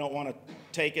we really don't want to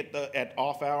take at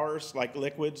off hours, like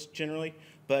liquids generally,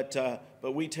 but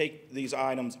we take these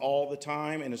items all the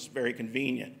time, and it's very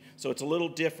convenient. So it's a little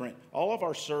different. All of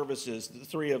our services, the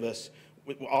 3 of us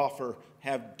offer,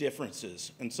 have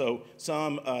differences. And so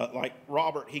some, like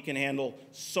Robert, he can handle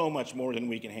so much more than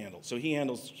we can handle. So he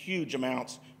handles huge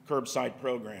amounts, curbside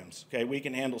programs, okay? We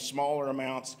can handle smaller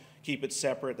amounts, keep it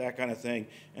separate, that kind of thing.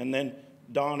 And then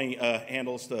Donnie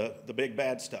handles the big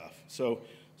bad stuff.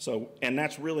 And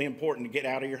that's really important to get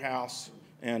out of your house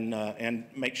and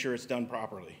make sure it's done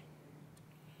properly.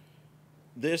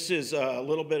 This is a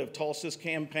little bit of Tulsa's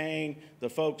campaign. The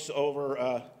folks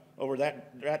over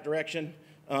that direction,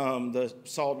 the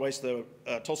solid waste, the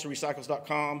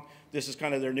TulsaRecycles.com. This is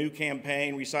kind of their new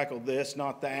campaign, recycle this,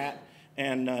 not that.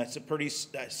 And it's a pretty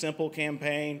simple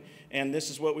campaign. And this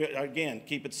is what again,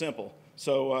 keep it simple.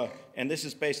 So, and this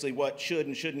is basically what should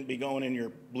and shouldn't be going in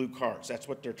your blue carts. That's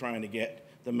what they're trying to get,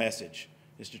 the message,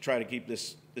 is to try to keep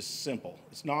this simple.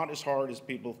 It's not as hard as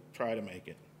people try to make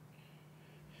it.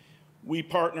 We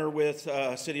partner with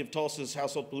City of Tulsa's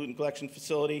Household Pollutant Collection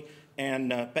Facility, and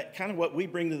but kind of what we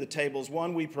bring to the table is,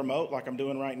 one, we promote, like I'm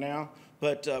doing right now,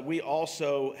 but we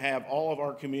also have all of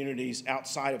our communities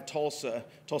outside of Tulsa,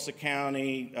 Tulsa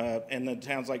County, and the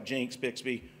towns like Jinx,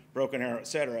 Bixby, Broken Arrow, et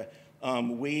cetera.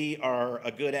 We are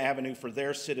a good avenue for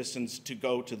their citizens to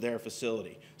go to their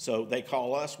facility. So they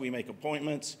call us, we make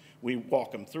appointments, we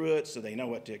walk them through it so they know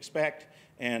what to expect,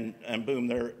 and boom,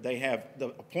 they have, the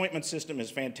appointment system is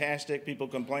fantastic. People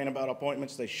complain about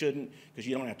appointments, they shouldn't, because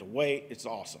you don't have to wait, it's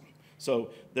awesome.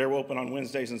 So they're open on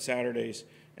Wednesdays and Saturdays,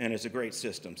 and it's a great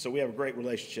system. So we have a great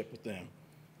relationship with them.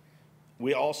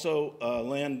 We also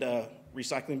lend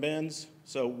recycling bins.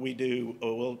 So we do,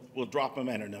 we'll drop them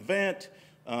at an event.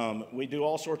 We do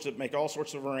make all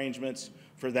sorts of arrangements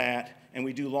for that. And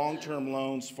we do long-term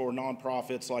loans for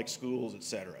nonprofits like schools, et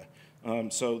cetera.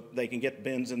 So they can get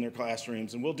bins in their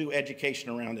classrooms, and we'll do education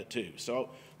around it too. So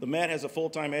the Met has a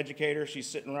full-time educator. She's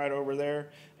sitting right over there,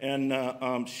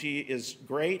 and she is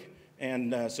great.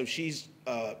 And so she's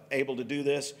able to do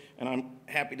this, and I'm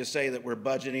happy to say that we're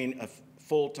budgeting a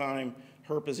full-time,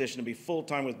 her position to be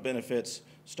full-time with benefits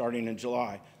starting in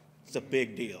July. It's a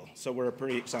big deal, so we're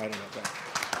pretty excited about that.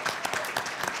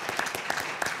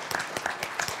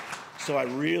 So I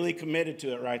really committed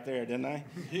to it right there, didn't I?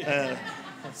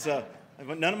 So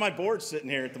none of my board's sitting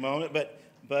here at the moment, but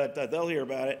they'll hear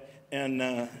about it.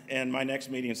 And my next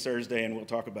meeting is Thursday, and we'll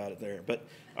talk about it there. But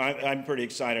I'm pretty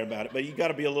excited about it. But you got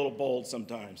to be a little bold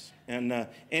sometimes. And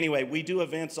anyway, we do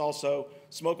events also.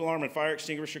 Smoke alarm and fire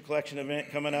extinguisher collection event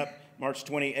coming up March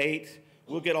 28th.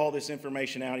 We'll get all this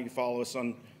information out. You can follow us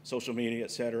on social media,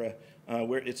 et cetera.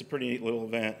 It's a pretty neat little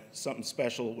event. Something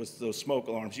special with those smoke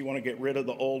alarms. You want to get rid of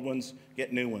the old ones,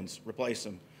 get new ones, replace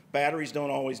them. Batteries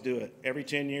don't always do it. Every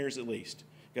 10 years at least,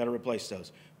 got to replace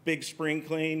those. Big spring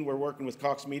clean, we're working with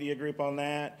Cox Media Group on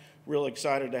that. Real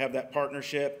excited to have that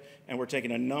partnership, and we're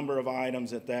taking a number of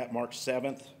items at that March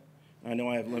 7th. I know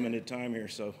I have limited time here,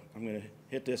 so I'm going to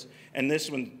hit this. And this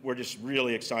one, we're just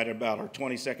really excited about, our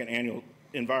 22nd annual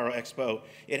Enviro Expo.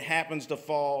 It happens to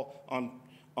fall on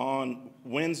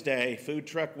Wednesday, Food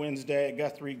Truck Wednesday at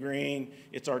Guthrie Green.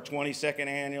 It's our 22nd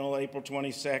annual, April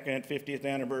 22nd, 50th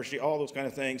anniversary, all those kind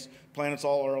of things. Planets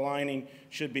all are aligning,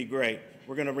 should be great.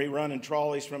 We're going to be running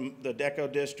trolleys from the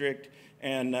Deco District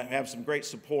and have some great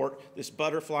support. This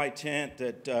butterfly tent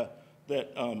that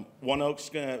One Oak's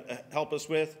going to help us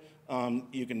with,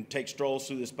 you can take strolls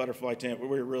through this butterfly tent.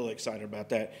 We're really excited about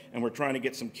that. And we're trying to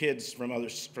get some kids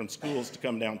from schools to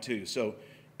come down too. So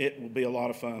it will be a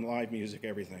lot of fun, live music,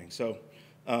 everything. So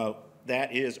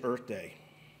that is Earth Day.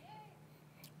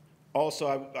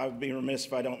 Also, I would be remiss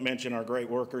if I don't mention our great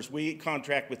workers. We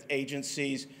contract with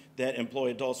agencies that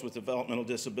employ adults with developmental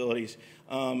disabilities.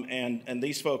 And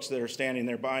these folks that are standing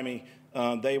there by me,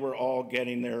 they were all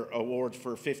getting their awards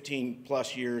for 15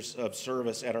 plus years of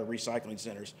service at our recycling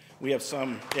centers. We have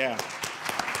some, yeah.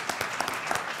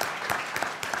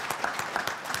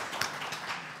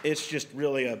 It's just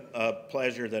really a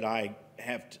pleasure that I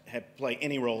have play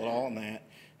any role at all in that.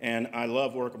 And I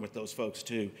love working with those folks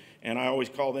too. And I always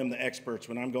call them the experts.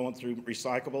 When I'm going through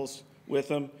recyclables with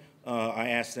them, I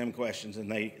ask them questions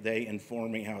and they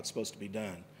inform me how it's supposed to be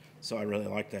done. So I really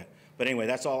like that. But anyway,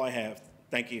 that's all I have.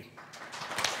 Thank you.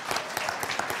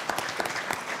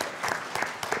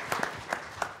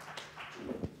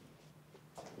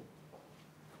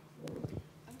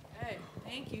 Okay,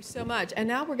 thank you so much. And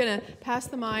now we're going to pass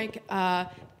the mic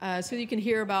so you can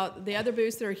hear about the other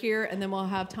booths that are here, and then we'll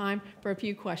have time for a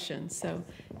few questions. So,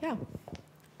 yeah.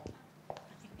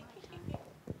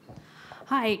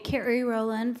 Hi, Carrie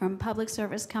Rowland from Public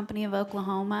Service Company of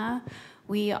Oklahoma.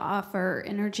 We offer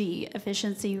energy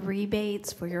efficiency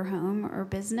rebates for your home or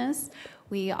business.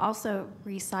 We also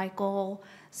recycle,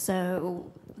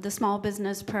 so the small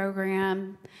business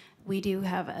program, we do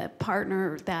have a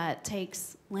partner that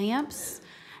takes lamps,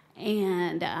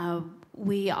 and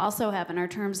we also have in our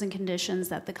terms and conditions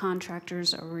that the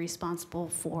contractors are responsible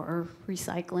for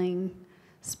recycling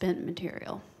spent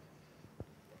material.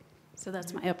 So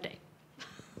that's my update.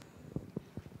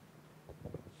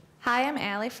 Hi, I'm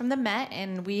Allie from the Met,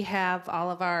 and we have all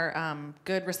of our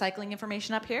good recycling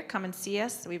information up here. Come and see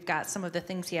us. We've got some of the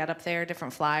things he had up there,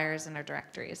 different flyers, and our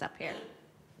directory is up here.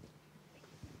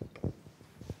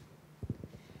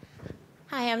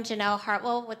 Hi, I'm Janelle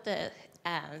Hartwell with the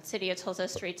City of Tulsa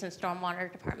Streets and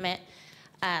Stormwater Department.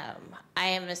 I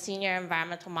am a senior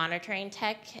environmental monitoring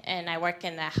tech, and I work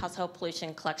in the household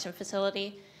pollution collection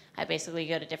facility. I basically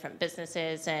go to different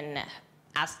businesses and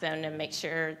ask them to make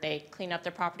sure they clean up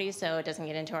their property so it doesn't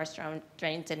get into our storm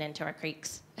drains and into our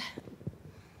creeks.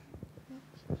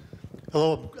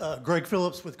 Hello, Greg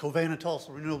Phillips with Covana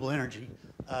Tulsa Renewable Energy.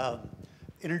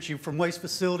 Energy from waste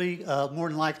facility, more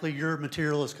than likely your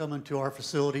material is coming to our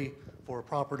facility for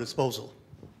proper disposal.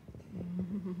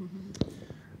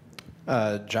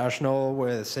 Josh Knoll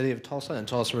with City of Tulsa and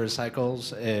Tulsa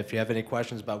Recycles. If you have any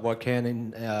questions about what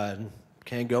can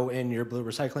go in your blue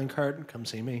recycling cart, come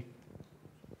see me.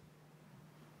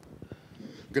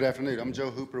 Good afternoon. I'm Joe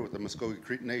Hooper with the Muskogee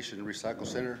Creek Nation Recycle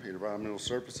Center, Environmental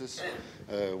Services.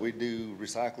 We do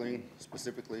recycling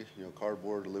specifically,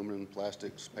 cardboard, aluminum,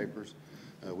 plastics, papers.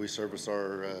 We service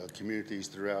our communities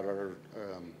throughout our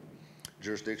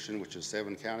jurisdiction, which is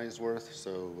 7 counties worth.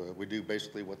 So we do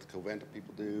basically what the Covanta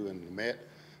people do in the Met.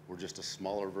 We're just a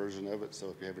smaller version of it. So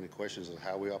if you have any questions on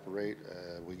how we operate,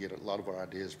 we get a lot of our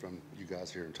ideas from you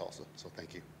guys here in Tulsa. So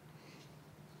thank you.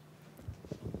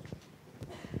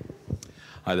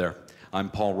 Hi there. I'm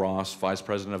Paul Ross, Vice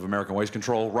President of American Waste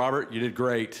Control. Robert, you did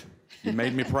great. You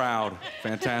made me proud.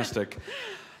 Fantastic.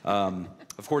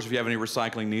 Of course, if you have any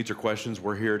recycling needs or questions,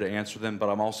 we're here to answer them, but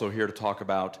I'm also here to talk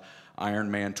about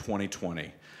Ironman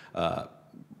 2020.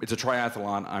 It's a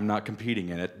triathlon. I'm not competing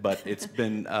in it, but it's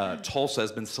been, Tulsa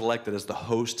has been selected as the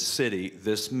host city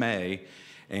this May,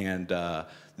 and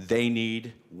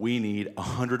we need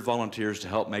 100 volunteers to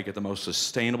help make it the most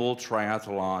sustainable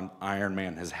triathlon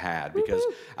Ironman has had, because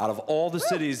out of all the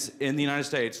cities in the United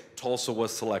States, Tulsa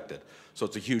was selected. So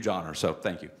it's a huge honor, so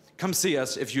thank you. Come see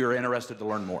us if you're interested to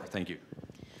learn more. Thank you.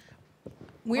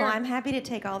 Well, I'm happy to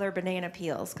take all their banana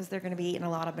peels because they're going to be eating a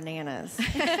lot of bananas.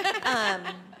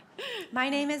 My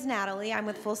name is Natalie. I'm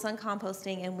with Full Sun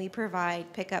Composting, and we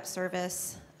provide pickup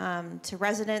service to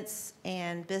residents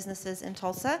and businesses in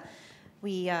Tulsa.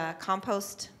 We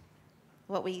compost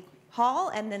what we haul,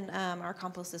 and then our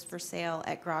compost is for sale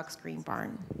at Grog's Green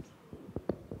Barn.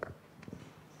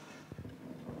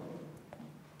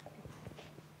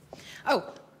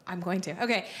 Oh, I'm going to.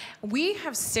 Okay. We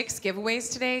have 6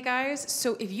 giveaways today, guys.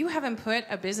 So if you haven't put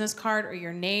a business card or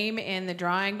your name in the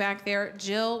drawing back there,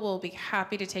 Jill will be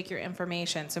happy to take your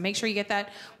information. So make sure you get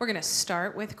that. We're going to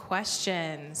start with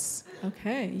questions.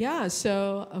 Okay, yeah,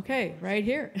 so, okay, right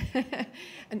here.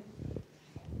 And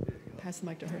pass the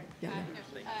mic to her. Yeah.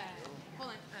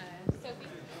 Hold on. Sophie,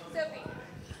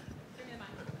 bring me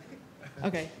the mic.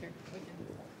 Okay, here.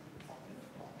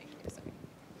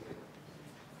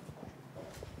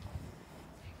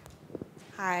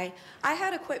 Hi, I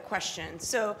had a quick question.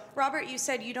 So, Robert, you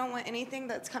said you don't want anything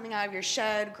that's coming out of your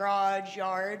shed, garage,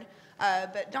 yard.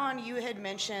 But Don, you had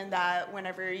mentioned that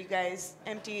whenever you guys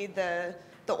empty the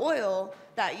oil,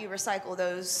 that you recycle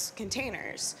those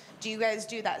containers. Do you guys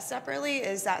do that separately?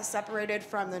 Is that separated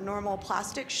from the normal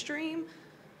plastic stream?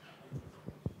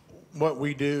 What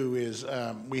we do is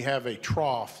we have a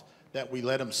trough that we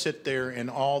let them sit there and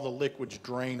all the liquids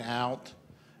drain out.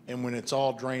 And when it's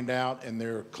all drained out and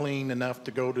they're clean enough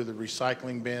to go to the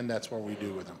recycling bin, that's what we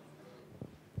do with them.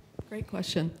 Great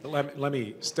question. Let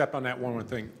me step on that one more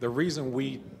thing. The reason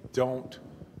we don't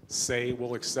say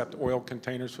we'll accept oil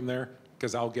containers from there,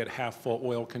 because I'll get half-full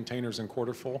oil containers and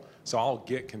quarter-full, so I'll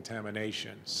get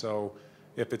contamination. So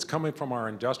if it's coming from our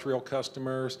industrial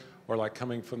customers or like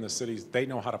coming from the cities, they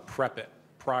know how to prep it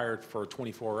prior for a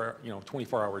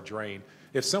 24-hour drain.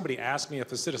 If somebody asks me,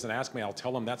 if a citizen asks me, I'll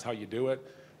tell them that's how you do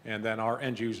it. And then our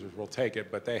end users will take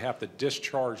it, but they have to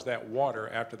discharge that water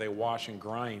after they wash and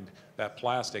grind that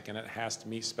plastic, and it has to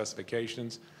meet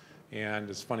specifications. And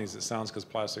as funny as it sounds, because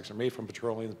plastics are made from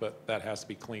petroleum, but that has to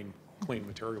be clean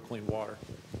material, clean water.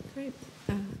 Great.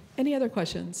 Any other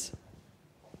questions?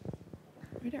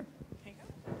 Right here.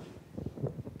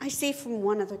 I see from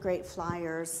one of the great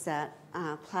flyers that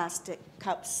plastic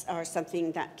cups are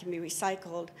something that can be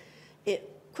recycled.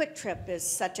 Quick Trip is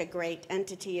such a great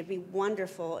entity. It'd be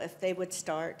wonderful if they would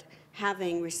start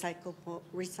having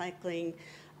recycling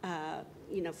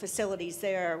facilities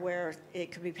there where it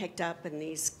could be picked up and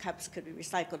these cups could be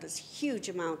recycled. It's a huge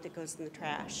amount that goes in the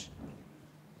trash.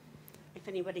 If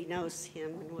anybody knows him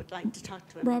and would like to talk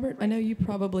to him. Robert, I know you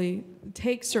probably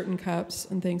take certain cups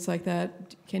and things like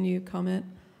that. Can you comment?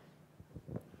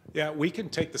 Yeah, we can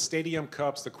take the stadium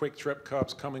cups, the Quick Trip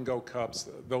cups, come and go cups,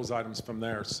 those items from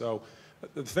there. So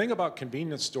the thing about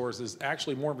convenience stores is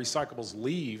actually more recyclables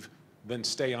leave than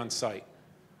stay on site.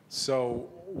 So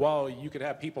while you could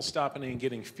have people stopping in and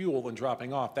getting fuel and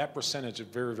dropping off, that percentage is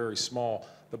very, very small.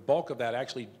 The bulk of that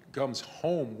actually comes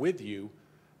home with you.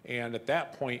 And at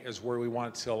that point is where we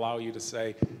want to allow you to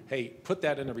say, hey, put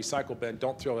that in a recycle bin.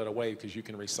 Don't throw that away because you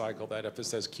can recycle that if it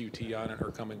says QT on it or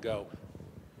come and go.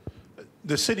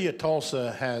 The city of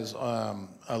Tulsa has a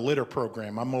litter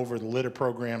program. I'm over the litter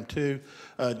program too.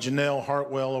 Janelle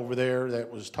Hartwell over there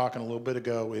that was talking a little bit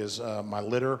ago is my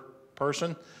litter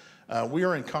person. We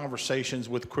are in conversations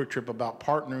with Quick Trip about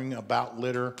partnering about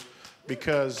litter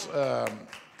because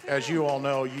as you all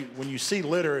know, when you see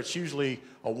litter, it's usually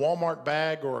a Walmart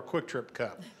bag or a Quick Trip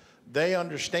cup. They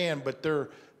understand, but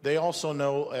they also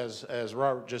know, as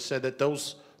Robert just said, that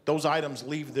those items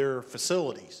leave their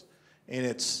facilities, and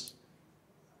it's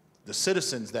the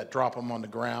citizens that drop them on the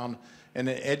ground, and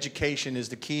the education is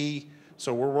the key.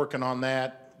 So we're working on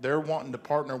that. They're wanting to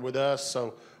partner with us,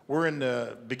 so we're in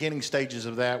the beginning stages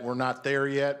of that. We're not there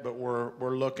yet, but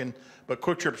we're looking. But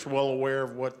Quick Trip's well aware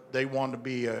of what they want to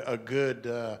be a good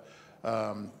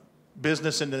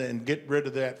business and get rid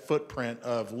of that footprint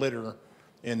of litter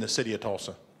in the city of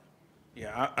Tulsa.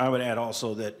 Yeah, I would add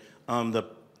also that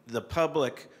the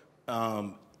public,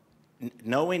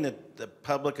 knowing that the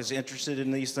public is interested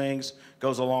in these things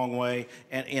goes a long way,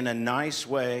 and in a nice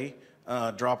way,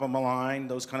 drop them a line,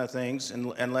 those kind of things,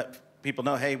 and let people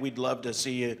know, hey, we'd love to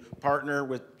see you partner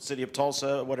with City of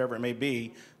Tulsa, whatever it may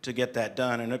be, to get that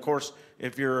done. And of course,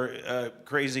 if you're a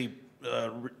crazy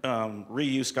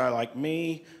reuse guy like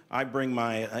me, I bring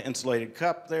my insulated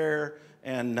cup there,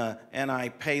 and I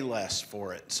pay less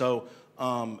for it. So,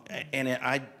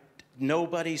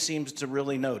 nobody seems to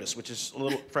really notice, which is a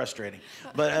little frustrating.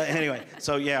 But anyway,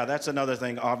 so yeah, that's another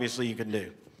thing obviously you can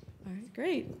do. All right,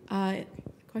 great.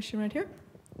 Question right here.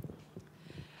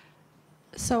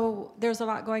 So there's a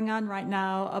lot going on right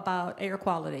now about air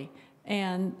quality,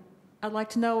 and I'd like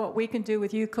to know what we can do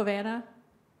with you, Covanta.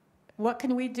 What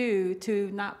can we do to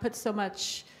not put so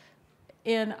much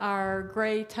in our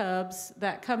gray tubs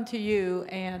that come to you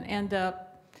and end up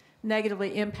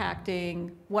negatively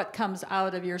impacting what comes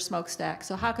out of your smokestack?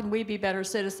 So how can we be better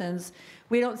citizens?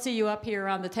 We don't see you up here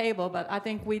on the table, but I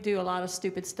think we do a lot of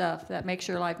stupid stuff that makes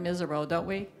your life miserable, don't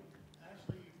we?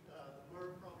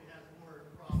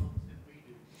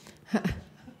 So it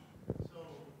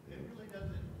really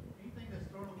doesn't, anything that's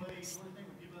thrown away, the only thing that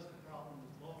would give us a problem is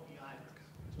bulky items.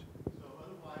 So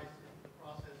otherwise, the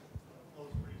process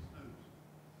flows pretty smooth.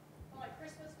 Like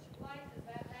Christmas lights, is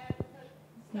that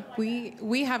bad?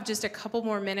 We have just a couple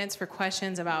more minutes for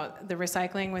questions about the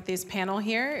recycling with this panel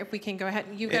here. If we can go ahead,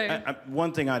 you got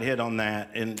One thing I'd hit on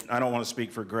that, and I don't want to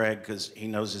speak for Greg because he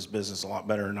knows his business a lot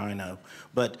better than I know,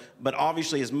 but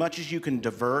obviously as much as you can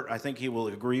divert, I think he will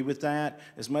agree with that,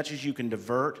 as much as you can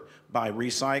divert by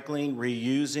recycling,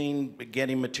 reusing,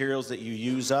 getting materials that you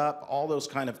use up, all those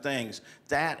kind of things,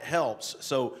 that helps.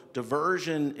 So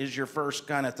diversion is your first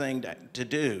kind of thing to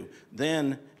do.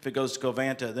 Then if it goes to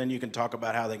Covanta, then you can talk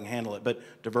about how they can handle it, but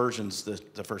diversion's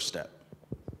the first step.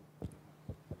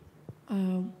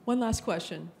 One last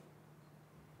question.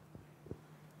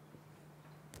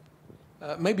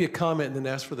 Maybe a comment and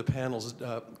then ask for the panel's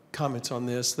comments on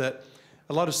this, that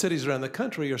a lot of cities around the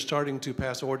country are starting to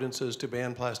pass ordinances to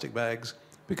ban plastic bags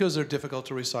because they're difficult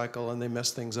to recycle and they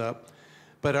mess things up.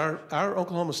 But our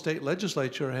Oklahoma State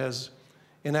Legislature has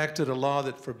enacted a law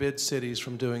that forbids cities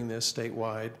from doing this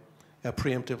statewide, a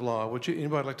preemptive law. Would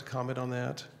anybody like to comment on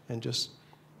that? And just...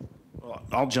 Well,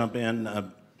 I'll jump in.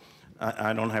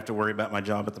 I don't have to worry about my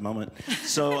job at the moment.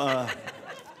 So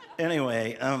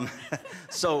anyway,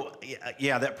 so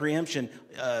yeah, that preemption,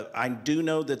 I do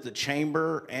know that the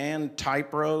chamber and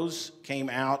Type Rose came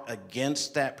out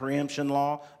against that preemption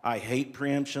law. I hate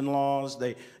preemption laws.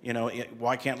 They,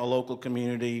 why can't a local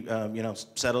community,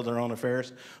 settle their own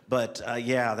affairs? But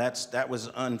yeah, that was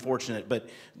unfortunate. But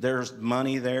there's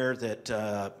money there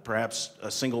that perhaps a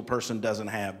single person doesn't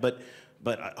have. But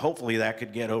hopefully that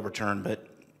could get overturned. But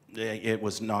it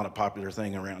was not a popular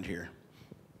thing around here.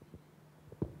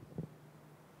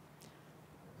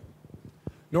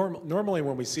 Normally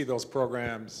when we see those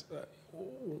programs,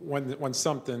 when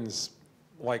something's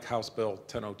like House Bill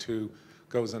 1002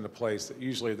 goes into place,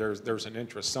 usually there's an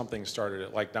interest. Something started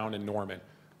it, like down in Norman.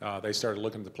 They started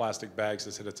looking at the plastic bags.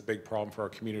 They said it's a big problem for our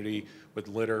community with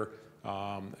litter.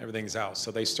 Everything's out.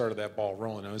 So they started that ball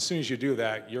rolling. And as soon as you do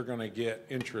that, you're going to get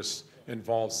interest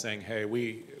involved saying, hey,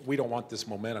 we don't want this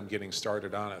momentum getting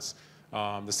started on us.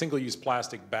 The single-use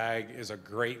plastic bag is a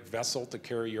great vessel to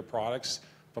carry your products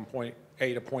from point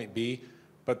A to point B,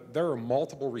 but there are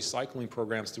multiple recycling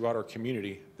programs throughout our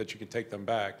community that you can take them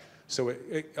back. So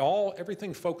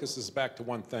everything focuses back to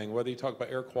one thing, whether you talk about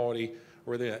air quality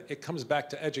or it comes back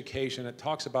to education. It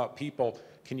talks about people,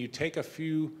 can you take a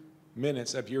few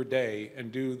minutes of your day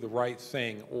and do the right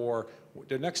thing? Or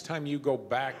the next time you go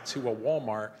back to a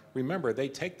Walmart, remember they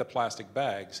take the plastic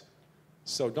bags,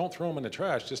 so don't throw them in the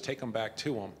trash, just take them back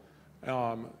to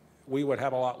them. We would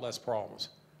have a lot less problems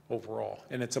overall.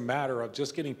 And it's a matter of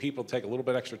just getting people to take a little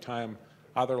bit extra time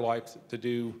out of their life to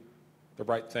do the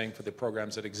right thing for the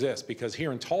programs that exist. Because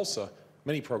here in Tulsa,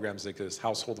 many programs exist.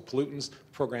 Household pollutants,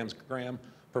 programs Graham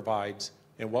provides,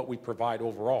 and what we provide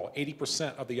overall.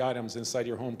 80% of the items inside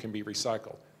your home can be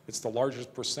recycled. It's the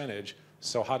largest percentage.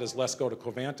 So how does less go to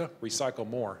Covanta? Recycle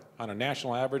more. On a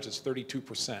national average, it's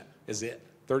 32% is it.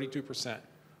 32%.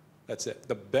 That's it.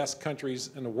 The best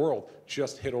countries in the world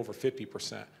just hit over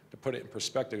 50%. To put it in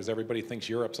perspective, because everybody thinks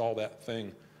Europe's all that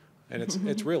thing. And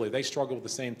it's really, they struggle with the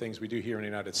same things we do here in the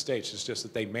United States. It's just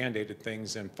that they mandated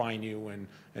things and fine you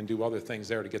and do other things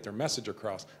there to get their message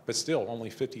across. But still, only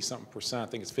 50-something%, I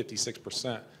think it's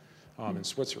 56% in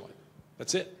Switzerland.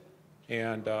 That's it.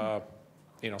 And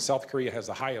South Korea has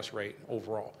the highest rate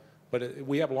overall. But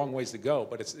we have a long ways to go,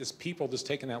 but it's people just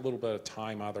taking that little bit of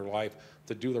time out of their life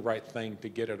to do the right thing to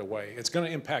get it away. It's going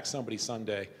to impact somebody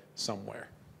someday, somewhere.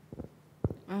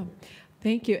 Wow.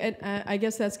 Thank you. And I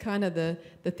guess that's kind of the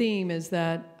theme is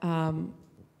that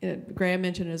Graham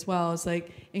mentioned it as well. It's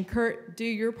like do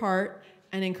your part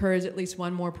and encourage at least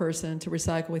one more person to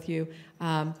recycle with you.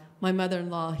 My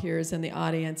mother-in-law here is in the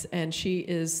audience, and she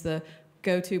is the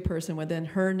go-to person within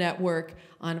her network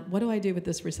on what do I do with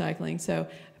this recycling. So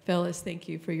Phyllis, thank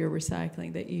you for your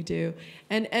recycling that you do.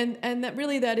 And that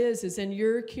really that is in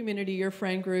your community, your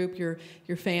friend group, your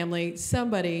family,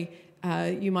 somebody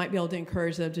you might be able to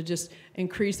encourage them to just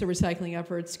increase the recycling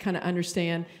efforts, kind of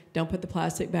understand, don't put the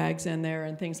plastic bags in there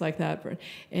and things like that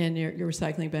in your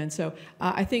recycling bin. So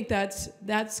I think that's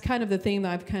kind of the theme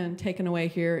that I've kind of taken away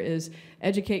here is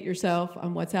educate yourself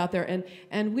on what's out there.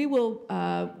 And we will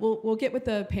we'll get with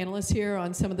the panelists here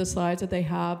on some of the slides that they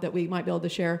have that we might be able to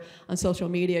share on social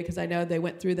media, because I know they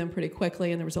went through them pretty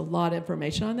quickly and there was a lot of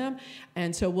information on them.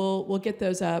 And so we'll get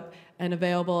those up and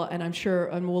available, and I'm sure,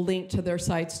 and we'll link to their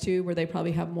sites too, where they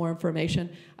probably have more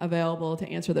information available to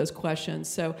answer those questions.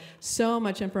 So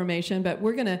much information, but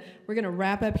we're gonna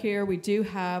wrap up here. We do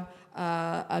have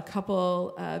a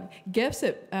couple gifts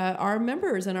that our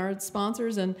members and our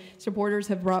sponsors and supporters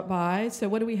have brought by. So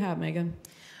what do we have, Megan?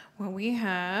 Well, we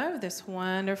have this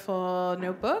wonderful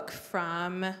notebook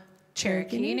from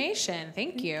Cherokee Nation.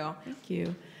 Thank you. Thank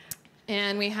you.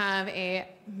 And we have a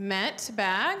Met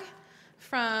bag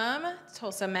from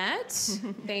Tulsa Met.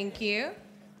 Thank you.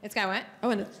 It's got what? Oh,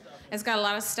 and it's got a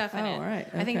lot of stuff in it. All right.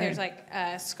 I think Okay. there's like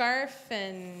a scarf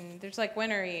and there's like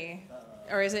wintery,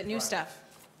 or is it new stuff?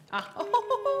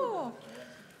 Oh.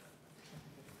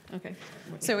 Okay.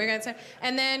 So we got some,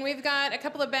 and then we've got a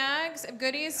couple of bags of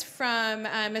goodies from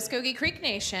Muskogee Creek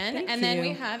Nation, Thank and then you.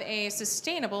 we have a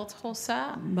sustainable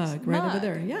Tulsa Mug right over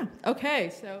there. Yeah.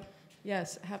 Okay. So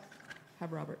yes, have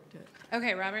Robert do it.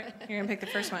 Okay, Robert, you're gonna pick the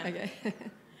first one. Okay.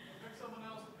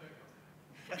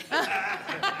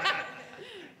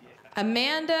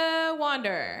 Amanda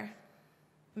Wander.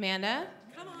 Amanda?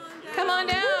 Come on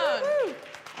down. Woo-hoo-hoo.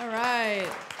 All right.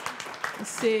 Let's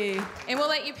see. And we'll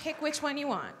let you pick which one you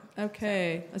want.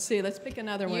 Okay. Let's see. Let's pick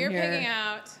another one You're here. picking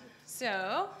out.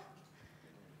 So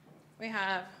we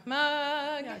have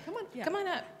mug. Yeah, come on. Yeah. Come on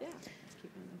up. Yeah.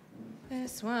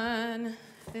 This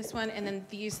one, and then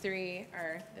these three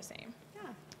are the same.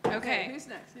 Yeah. Okay. Who's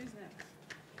next? Who's next?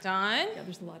 Dawn. Yeah,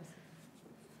 there's a lot of.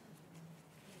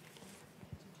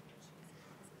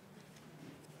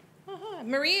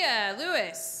 Maria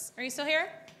Lewis, are you still here?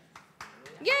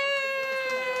 Yay!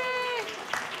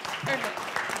 Perfect.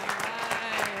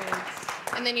 All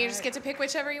right. And then you just get to pick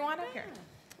whichever you want up here.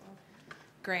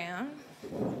 Graham.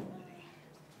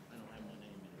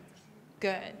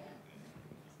 Good.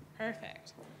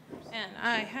 Perfect. And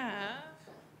I have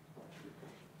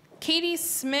Katie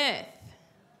Smith.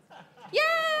 Yay!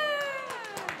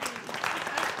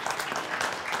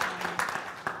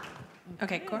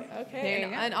 Okay, cool. Okay. There you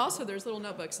go. And also, there's little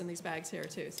notebooks in these bags here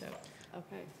too. So,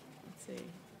 okay. Let's see.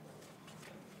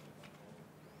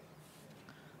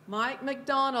 Mike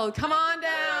McDonald, come on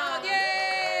down.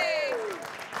 Yay!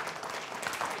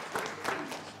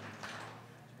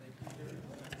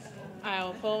 I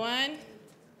will pull one.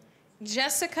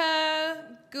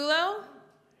 Jessica Gulo.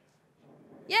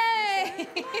 Yay!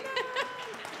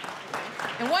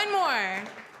 And one more.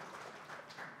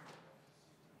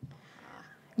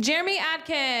 Jeremy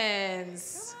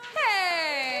Adkins.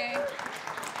 Hey! Is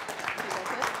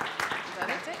that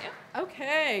it? Yeah.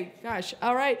 Okay. Gosh.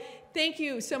 All right. Thank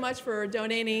you so much for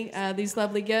donating these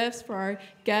lovely gifts for our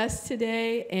guests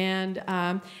today, and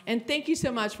thank you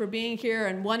so much for being here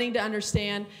and wanting to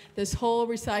understand this whole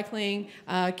recycling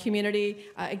community.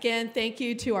 Again, thank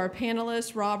you to our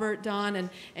panelists, Robert, Don,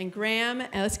 and Graham.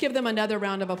 And let's give them another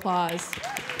round of applause.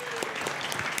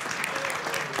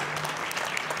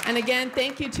 And again,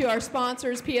 thank you to our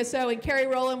sponsors, PSO, and Carrie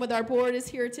Rowland with our board is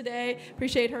here today.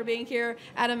 Appreciate her being here.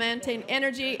 Adamantine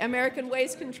Energy, American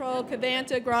Waste Control,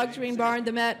 Covanta, Grog Green Barn,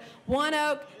 The Met, One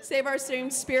Oak, Save Our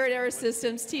Streams, Spirit Air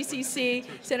Systems, TCC,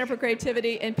 Center for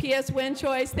Creativity, and PS Wind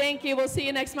Choice. Thank you. We'll see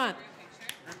you next month.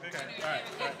 All right.